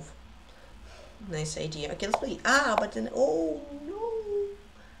nice move. Nice idea. Okay, let's play. But then, oh no.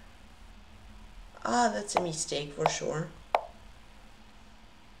 That's a mistake for sure.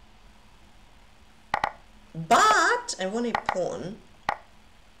 But I want a pawn.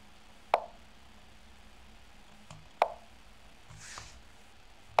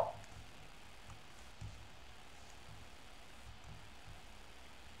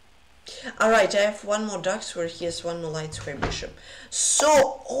 Alright, I have one more dark square, he has one more light square bishop.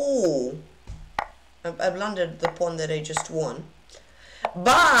 So, I blundered the pawn that I just won.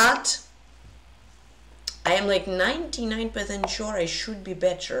 But I am like 99% sure I should be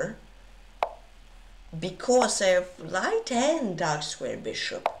better, because I have light and dark square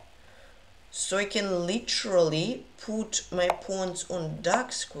bishop. So I can literally put my pawns on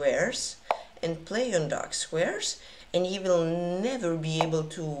dark squares and play on dark squares, and he will never be able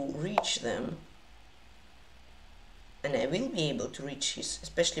to reach them. And I will be able to reach his,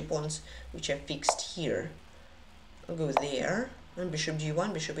 especially pawns which I fixed here. I'll go there. And bishop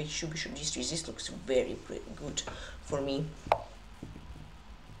g1, bishop h2, bishop g3. This looks very good for me.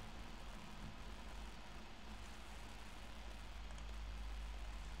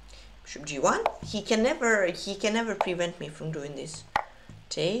 Bishop g1. He can never prevent me from doing this.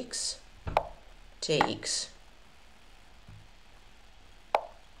 Takes.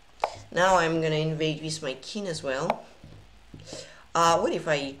 Now I'm gonna invade with my king as well. What if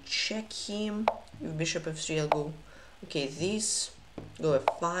I check him? With bishop f3, I'll go. Okay, this. Go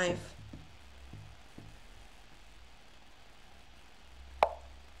f5.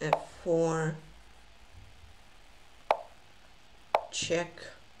 f4. Check.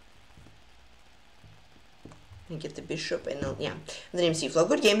 And get the bishop, and yeah. And then MC flow.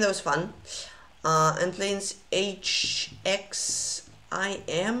 Good game, that was fun. And lanes HXIM.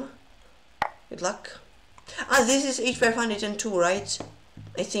 Good luck. This is H502, right?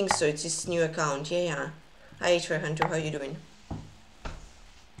 I think so. It's his new account. Yeah. Hi H502, how you doing?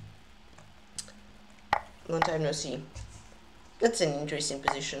 Long time no see. That's an interesting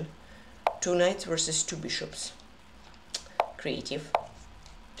position. 2 knights versus 2 bishops. Creative.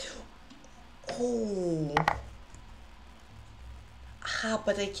 Oh.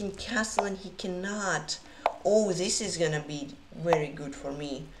 But I can castle and he cannot. Oh, this is gonna be very good for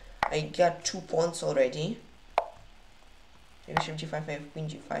me. I got 2 pawns already. Bishop g5, I have queen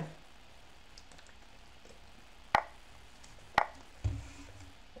g5.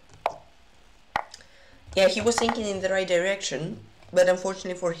 Yeah, he was thinking in the right direction, but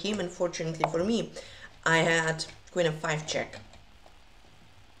unfortunately for him, unfortunately for me, I had queen f5 check.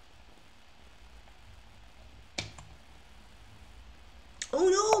 Oh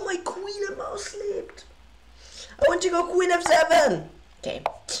no, my queen about slipped. I want to go queen f7. Okay,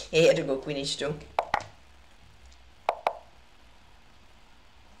 he had to go queen h2.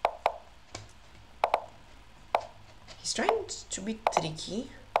 He's trying to be tricky.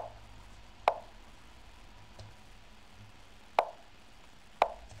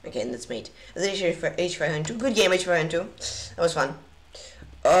 Okay, and that's mate. H502. Good game, H502. That was fun.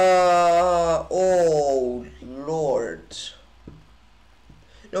 Oh lord.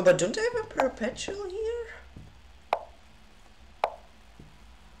 No, but don't I have a perpetual here?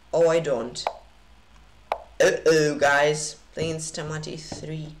 Oh, I don't. Uh-oh, guys. Playing Stamati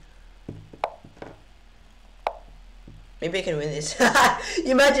 3. Maybe I can win this.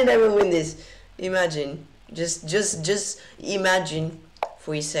 Imagine I will win this. Imagine. Just imagine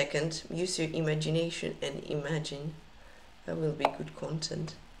for a second. Use your imagination and imagine. That will be good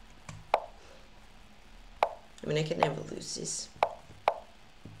content. I mean, I can never lose this.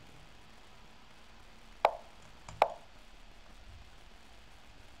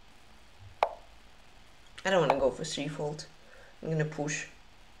 I don't want to go for threefold. I'm gonna push.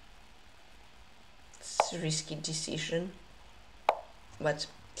 It's a risky decision, but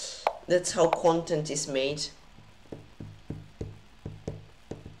that's how content is made.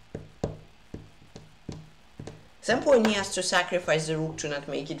 At some point he has to sacrifice the rook to not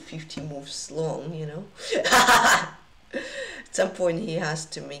make it 50 moves long, you know. At some point he has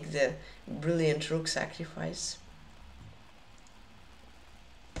to make the brilliant rook sacrifice.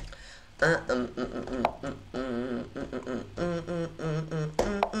 It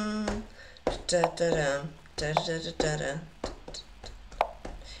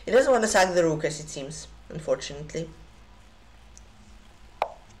doesn't want to sack the rook, as it seems, unfortunately.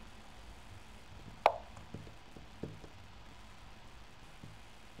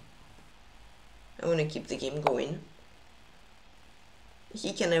 I want want to keep the game going.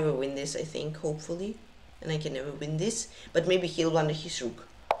 He can never win this, I think, hopefully. And I can never win this. But maybe he'll blunder his rook.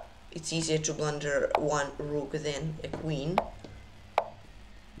 It's easier to blunder one rook than a queen.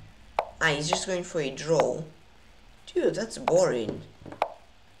 Ah, he's just going for a draw. Dude, that's boring.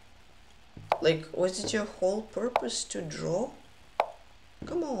 Like, was it your whole purpose to draw?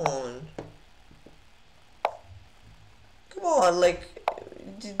 Come on. Come on, like,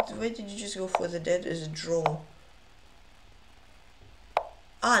 why did you just go for the dead as a draw?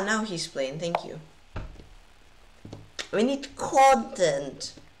 Ah, now he's playing, thank you. We need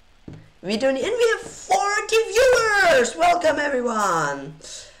content. We don't need, and we have 40 viewers! Welcome everyone!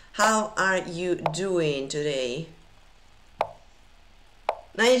 How are you doing today?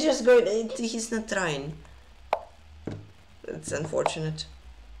 Now he's just going, he's not trying. That's unfortunate.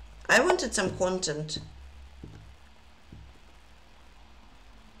 I wanted some content.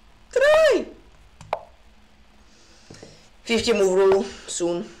 Try! 50 move rule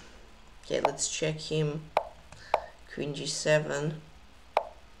soon. Okay, let's check him. Queen g7.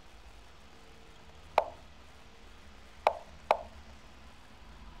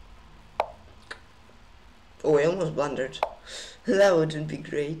 Oh, I almost blundered. That wouldn't be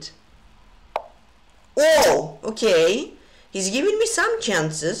great. Oh, okay. He's giving me some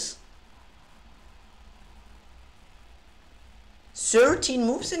chances. 13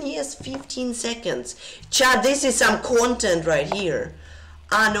 moves and he has 15 seconds. Chat, this is some content right here.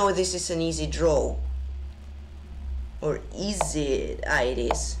 Ah, no, this is an easy draw. Or is it? Ah, it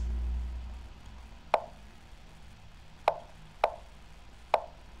is.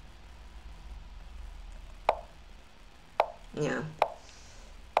 Yeah.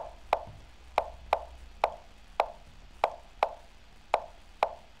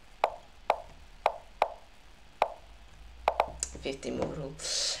 Move rule.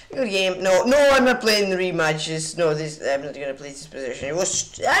 Good game. No, I'm not playing rematches. No, this I'm not gonna play this position. It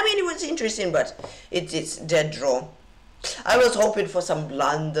was, I mean, it was interesting, but it's dead draw. I was hoping for some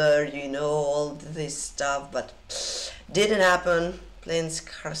blunder, you know, all this stuff, but didn't happen. Playing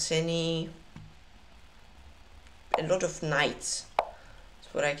Scarseni. A lot of knights.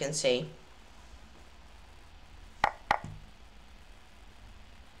 That's what I can say.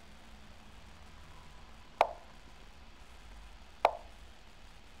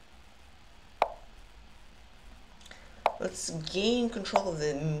 Let's gain control of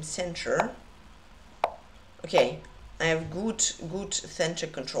the center. Okay, I have good center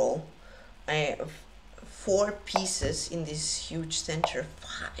control. I have 4 pieces in this huge center.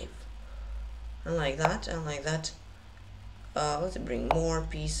 5. I like that. I like that. Let's bring more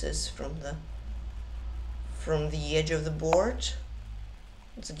pieces from the edge of the board.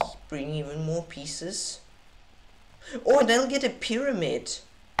 Let's bring even more pieces. Oh, and I'll get a pyramid.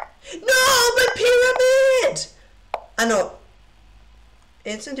 No, my pyramid! I know.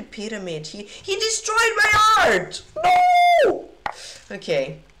 It's not a pyramid. He destroyed my art! No!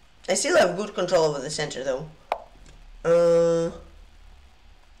 Okay. I still have good control over the center though.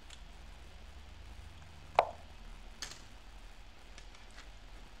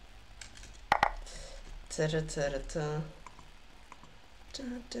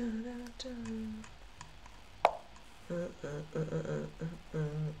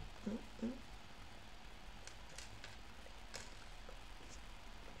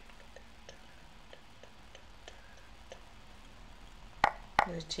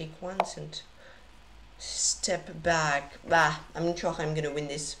 I'm gonna take once and step back. I'm not sure how I'm gonna win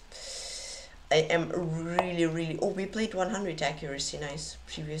this. I am really. Oh, we played 100 accuracy. Nice.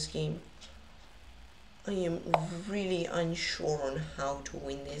 Previous game. I am really unsure on how to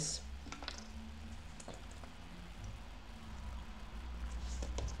win this.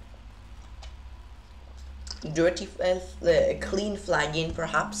 Dirty, clean flagging,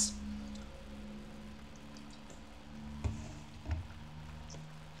 perhaps.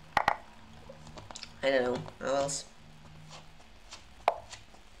 I don't know. How else?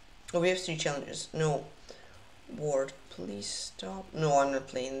 Oh, we have 3 challenges. No. Board, please stop. No, I'm not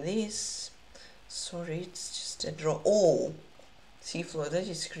playing this. Sorry, it's just a draw. Oh! Seafloor, that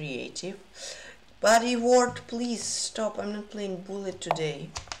is creative. Buddy ward, please stop. I'm not playing bullet today.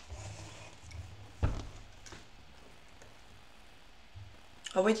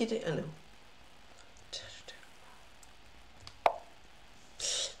 Oh, wait, did I? Oh, no.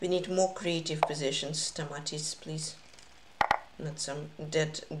 We need more creative positions, Tamatis, please. Not some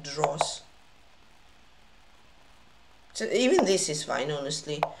dead draws. So even this is fine,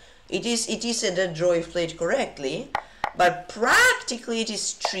 honestly. It is a dead draw if played correctly, but practically it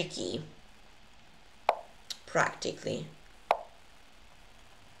is tricky. Practically.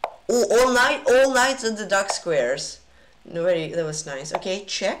 Oh, all knights on the dark squares. No, that was nice. Okay,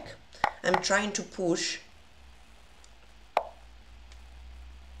 check. I'm trying to push.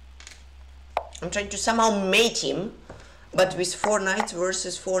 I'm trying to somehow mate him, but with 4 knights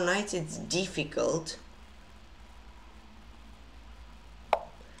versus 4 knights, it's difficult.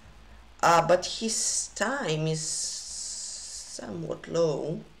 But his time is somewhat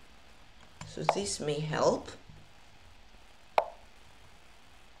low, so this may help.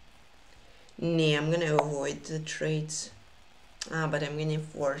 Nah, I'm gonna avoid the trades. But I'm getting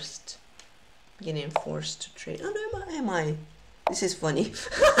forced to trade. Oh no, am I? This is funny.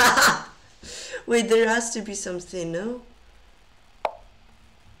 Wait, there has to be something, no?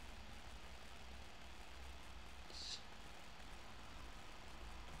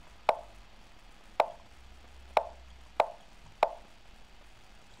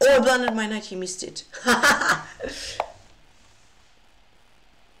 Oh, I blundered my knight, he missed it.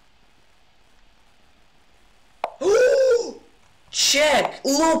 Check!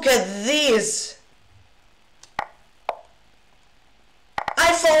 Look at this!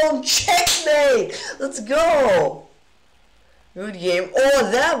 I found checkmate! Let's go! Good game.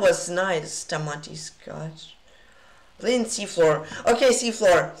 Oh, that was nice. Tamatis, gosh. Playing c-floor. Okay,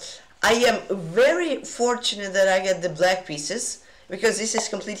 c-floor. I am very fortunate that I get the black pieces, because this is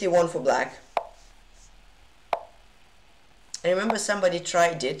completely one for black. I remember somebody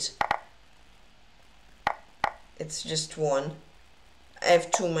tried it. It's just one. I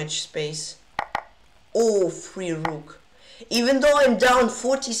have too much space. Oh, free rook. Even though I'm down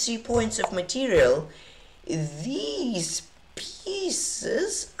 43 points of material, these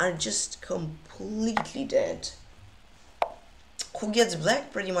pieces are just completely dead. Who gets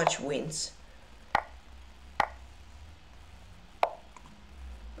black pretty much wins.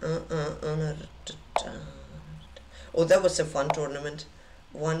 Oh, that was a fun tournament.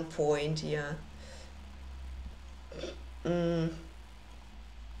 1 point, yeah.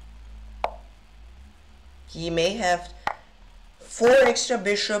 He may have 4 extra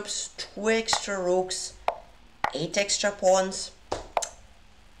bishops, 2 extra rooks, 8 extra pawns,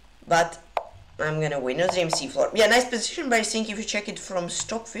 but I'm gonna win. No dream c-floor. Yeah, nice position, but I think if you check it from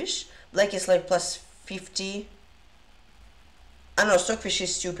Stockfish, black is like plus 50. I know, Stockfish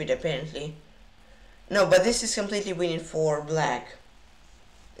is stupid apparently. No, but this is completely winning for black.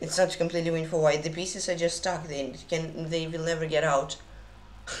 It's not completely winning for white. The pieces are just stuck. They will never get out.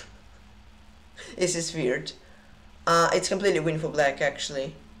 This is weird. It's completely win for black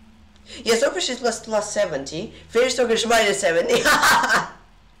actually. Yeah, Stockfish is plus 70. Fair Stockfish minus 70.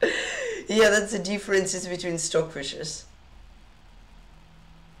 Yeah, that's the differences between Stockfishes.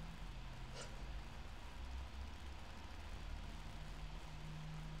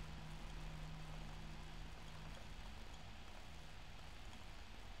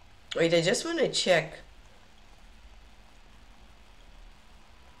 Wait, I just want to check.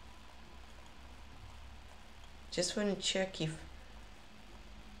 Just want to check if...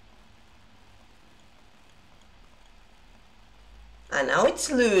 Ah, now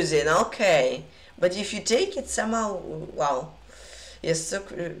it's losing, okay. But if you take it somehow... Wow. Yes,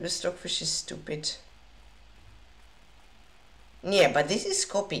 Stockfish is stupid. Yeah, but this is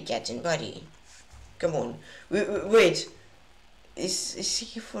copycatting, buddy. Come on. Wait. Is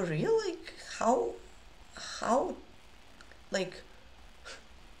he for real? Like, how, like...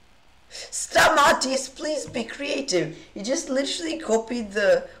 Stamatis, please be creative. He just literally copied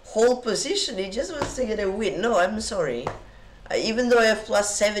the whole position. He just wants to get a win. No, I'm sorry. Even though I have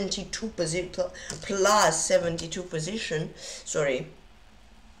plus 72 position. Sorry.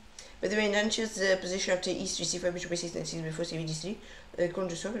 By the way, in Antichess, the position after e3, c5, bishop a6, and c before cv d3, according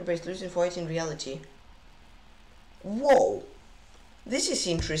to soccer, but it's losing for white in reality. Whoa! This is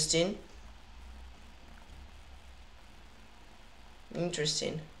interesting.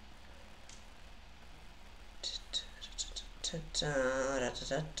 Interesting. The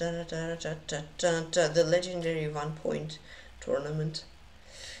legendary 1 point tournament.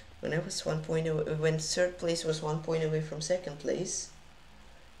 When I was 1 point away, when third place was 1 point away from second place,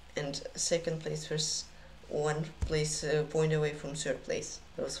 and second place was 1 point away from third place.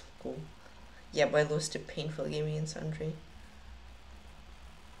 That was cool. Yeah, but I lost a painful game against Andre.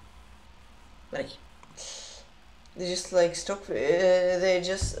 Like, they're just like stock. They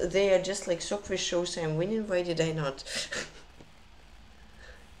are just like Stockfish shows I'm winning. Why did I not?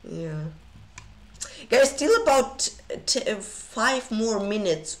 Yeah, guys, still about 5 more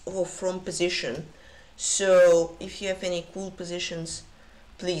minutes off from position. So if you have any cool positions,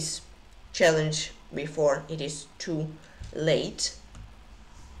 please challenge before it is too late.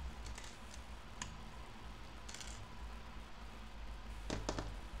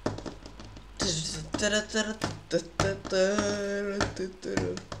 Oh, I'm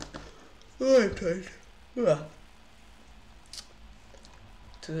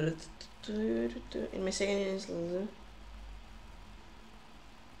tired. In my second instance.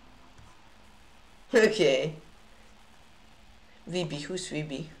 Okay. VB, who's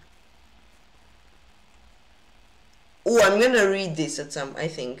VB? Oh, I'm gonna read this at some, I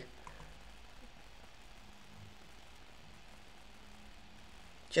think.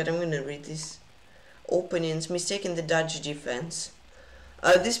 Chat, I'm gonna read this. Openings, mistake in the Dutch defense.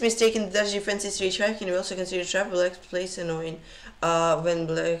 This mistake in the Dutch defense is h5. Can you also consider trap? Black plays annoying. When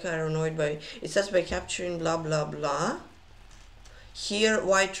black are annoyed by it starts by capturing blah blah blah. Here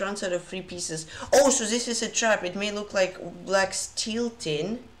white runs out of 3 pieces. Oh, so this is a trap. It may look like black's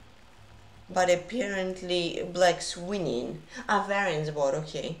tilting, but apparently black's winning. Variance board,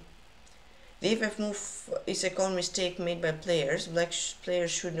 okay. The f5 move is a common mistake made by players. Black players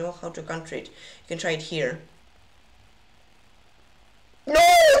should know how to counter it. You can try it here. No,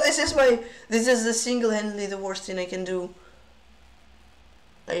 this is the single-handedly the worst thing I can do.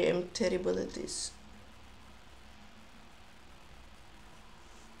 I am terrible at this.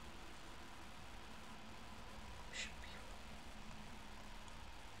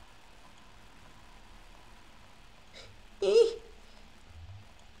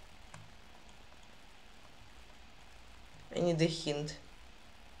 I need a hint.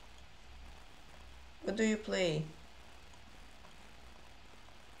 What do you play?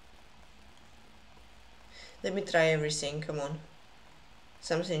 Let me try everything, come on.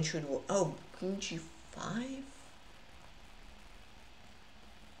 Something should work. Oh, Queen G5?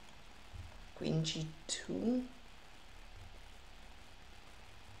 Queen G2?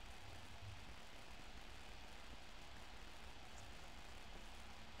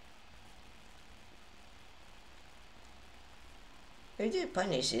 If they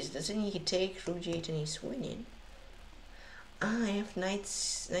punish this, doesn't he take rook G8 and he's winning? I have knight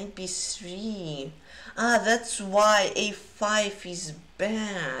b3. That's why a5 is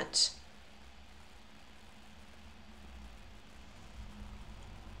bad.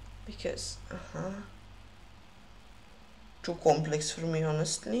 Because, too complex for me,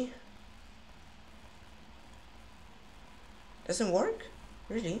 honestly. Doesn't work?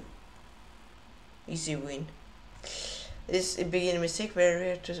 Really? Easy win. This is a beginning mistake, very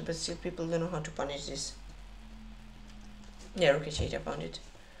rare to, but still people don't know how to punish this. Yeah, rook h8, I found it.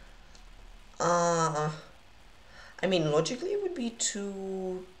 I mean, logically it would be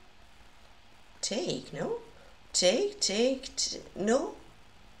to take, no? No?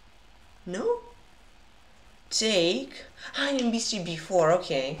 No? Take? In b3, b4,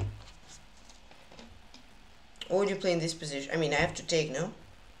 okay. What would you play in this position? I mean, I have to take, no?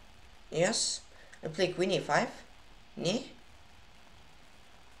 Yes? I play queen a5? Ne?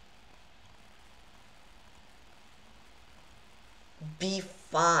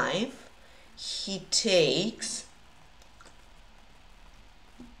 b5, he takes,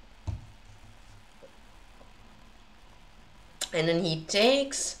 and then he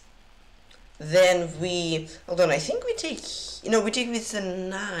takes, then we, hold on, I think we take, we take with the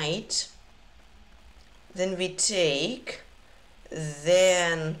knight, then we take,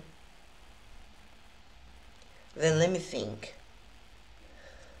 then let me think.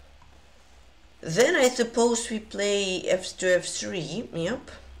 Then I suppose we play f2, f3,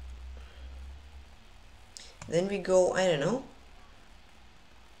 yep. Then we go, I don't know.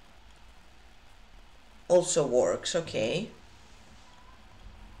 Also works, okay.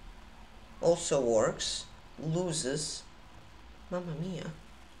 Also works. Loses. Mamma mia.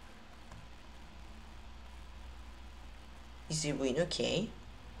 Easy win, okay.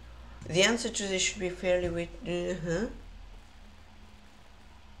 The answer to this should be fairly with,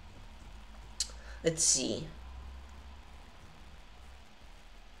 Let's see.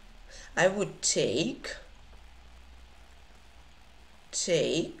 I would take,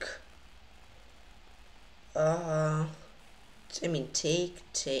 I mean take,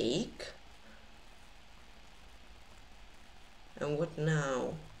 and what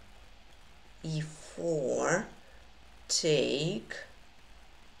now? e4, take,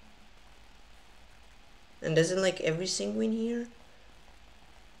 and doesn't like everything win here?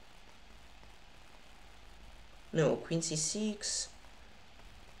 No, queen c6.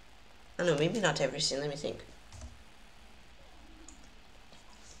 Oh no, maybe not everything, let me think.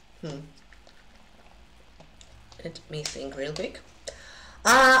 Let me think real quick.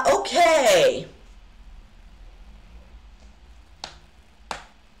 Okay.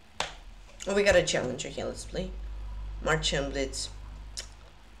 Oh, we got a challenge. Okay, let's play. March and Blitz.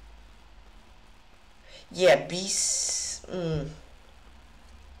 Yeah,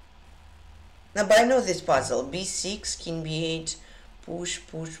 Now, but I know this puzzle. B6, king B8, push,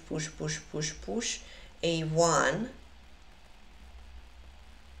 push, push, push, push, push, A1.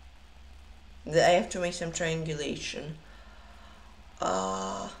 I have to make some triangulation.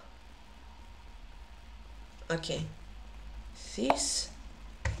 Okay. This.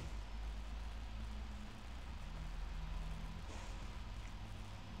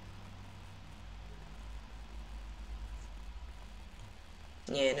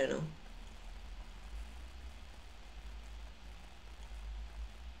 Yeah, I don't know.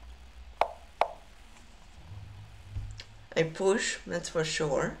 I push, that's for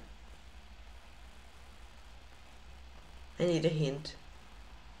sure. I need a hint.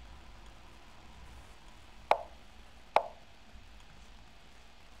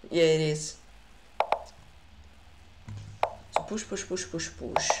 Yeah, it is. So push, push, push, push,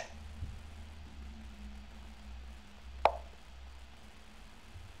 push.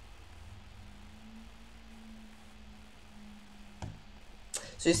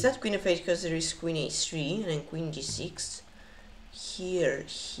 So it's not queen f8 because there is queen a3 and then queen d6. Here,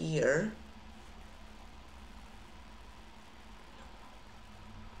 here.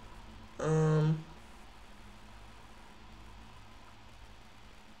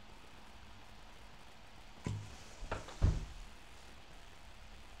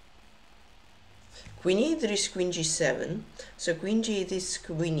 Queen e8, there is queen g7. So queen g8 is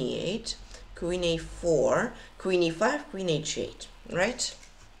queen e8, queen a4, queen e5, queen h8, right?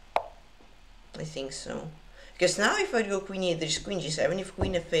 I think so. Because now if I go queen e8, there is queen g7. If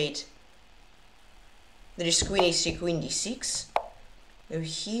queen f8, there is queen a3, queen d6. Over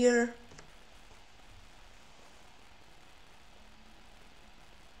here.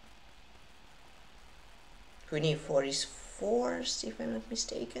 Queen a4 is forced, if I'm not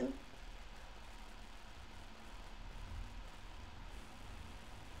mistaken.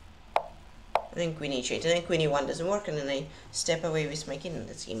 And then queen h8, and then queen e1 doesn't work, and then I step away with my king, and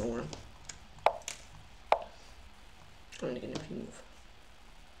that's game over. I'm gonna remove.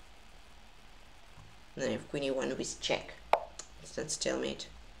 And then I have queen e1 with check. So that's stalemate.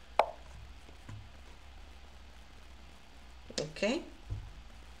 Okay.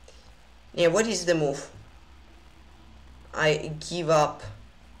 Yeah, what is the move? I give up.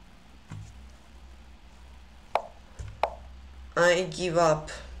 I give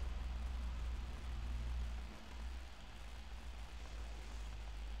up.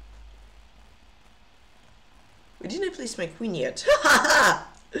 Didn't I place my queen yet? I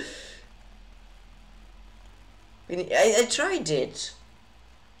tried it.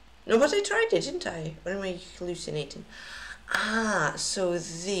 No, but I tried it, didn't I? Or am I hallucinating? Ah, so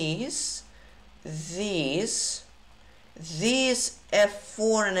this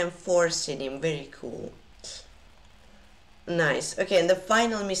F4 and M4 stadium, very cool. Nice. Okay, and the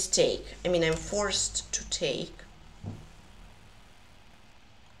final mistake. I mean, I'm forced to take.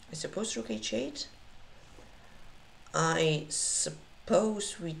 I suppose rook h8. I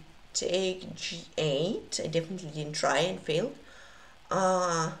suppose we take g8. I definitely didn't try and failed.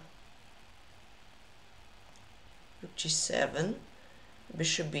 Rook g7.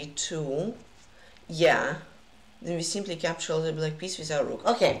 Bishop b2. Yeah. Then we simply capture the black piece with our rook.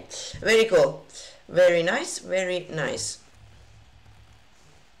 Okay. Very cool. Very nice. Very nice.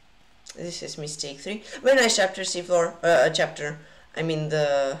 This is mistake 3. Very nice chapter, C4. Chapter. I mean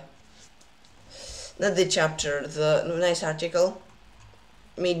the... Not the chapter, the nice article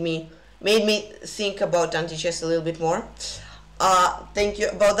made me think about Antichess a little bit more. Thank you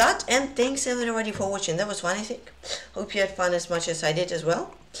about that, and thanks everybody for watching. That was fun, I think. Hope you had fun as much as I did as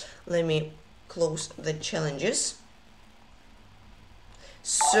well. Let me close the challenges.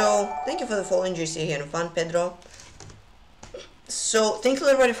 So thank you for the following, JC here and fun, Pedro. So thank you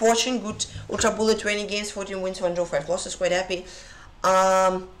everybody for watching. Good Ultrabullet, 20 games, 14 wins, 1 draw, 5 losses. Quite happy.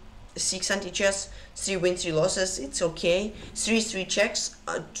 6 Antichess, 3 wins, 3 losses. It's okay. 3 checks,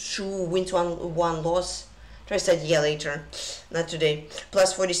 2 wins, 1 loss. Try to start yeah later, not today.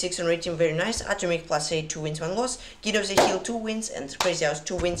 Plus 46 on rating, very nice. Atomic plus 8, 2 wins, 1 loss. Kid of the Hill, 2 wins, and Crazyhouse,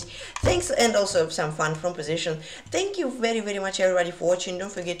 2 wins. Thanks, and also some fun from position. Thank you very much everybody for watching. Don't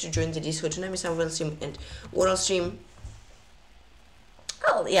forget to join the Discord tonight with LiveStream and WorldStream.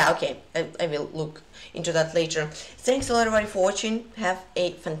 Oh yeah, okay, I will look into that later. Thanks a lot everybody for watching. Have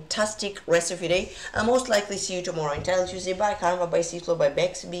a fantastic rest of your day. I'll most likely see you tomorrow in Title Tuesday by Karma, by Ciflo, by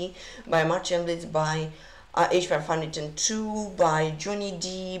Bexby, by March and Blitz, by H502, by Johnny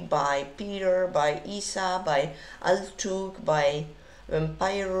D, by Peter, by Isa, by Altuk, by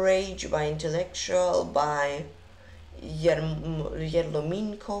Vampire Rage, by Intellectual, by Yerlominko,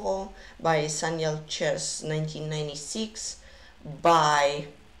 by Sanyal Chess 1996, by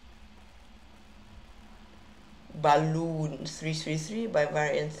Balloon 333, by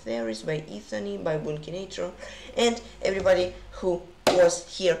Variant Theories, by Ethony, by Bunkinator, and everybody who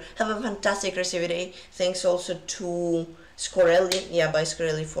was here. Have a fantastic rest of your day. Thanks also to Scorelli, by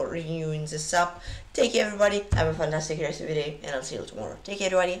Scorelli for renewing the sub. Take care everybody, have a fantastic rest of your day, and I'll see you tomorrow. Take care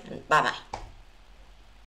everybody, and bye bye.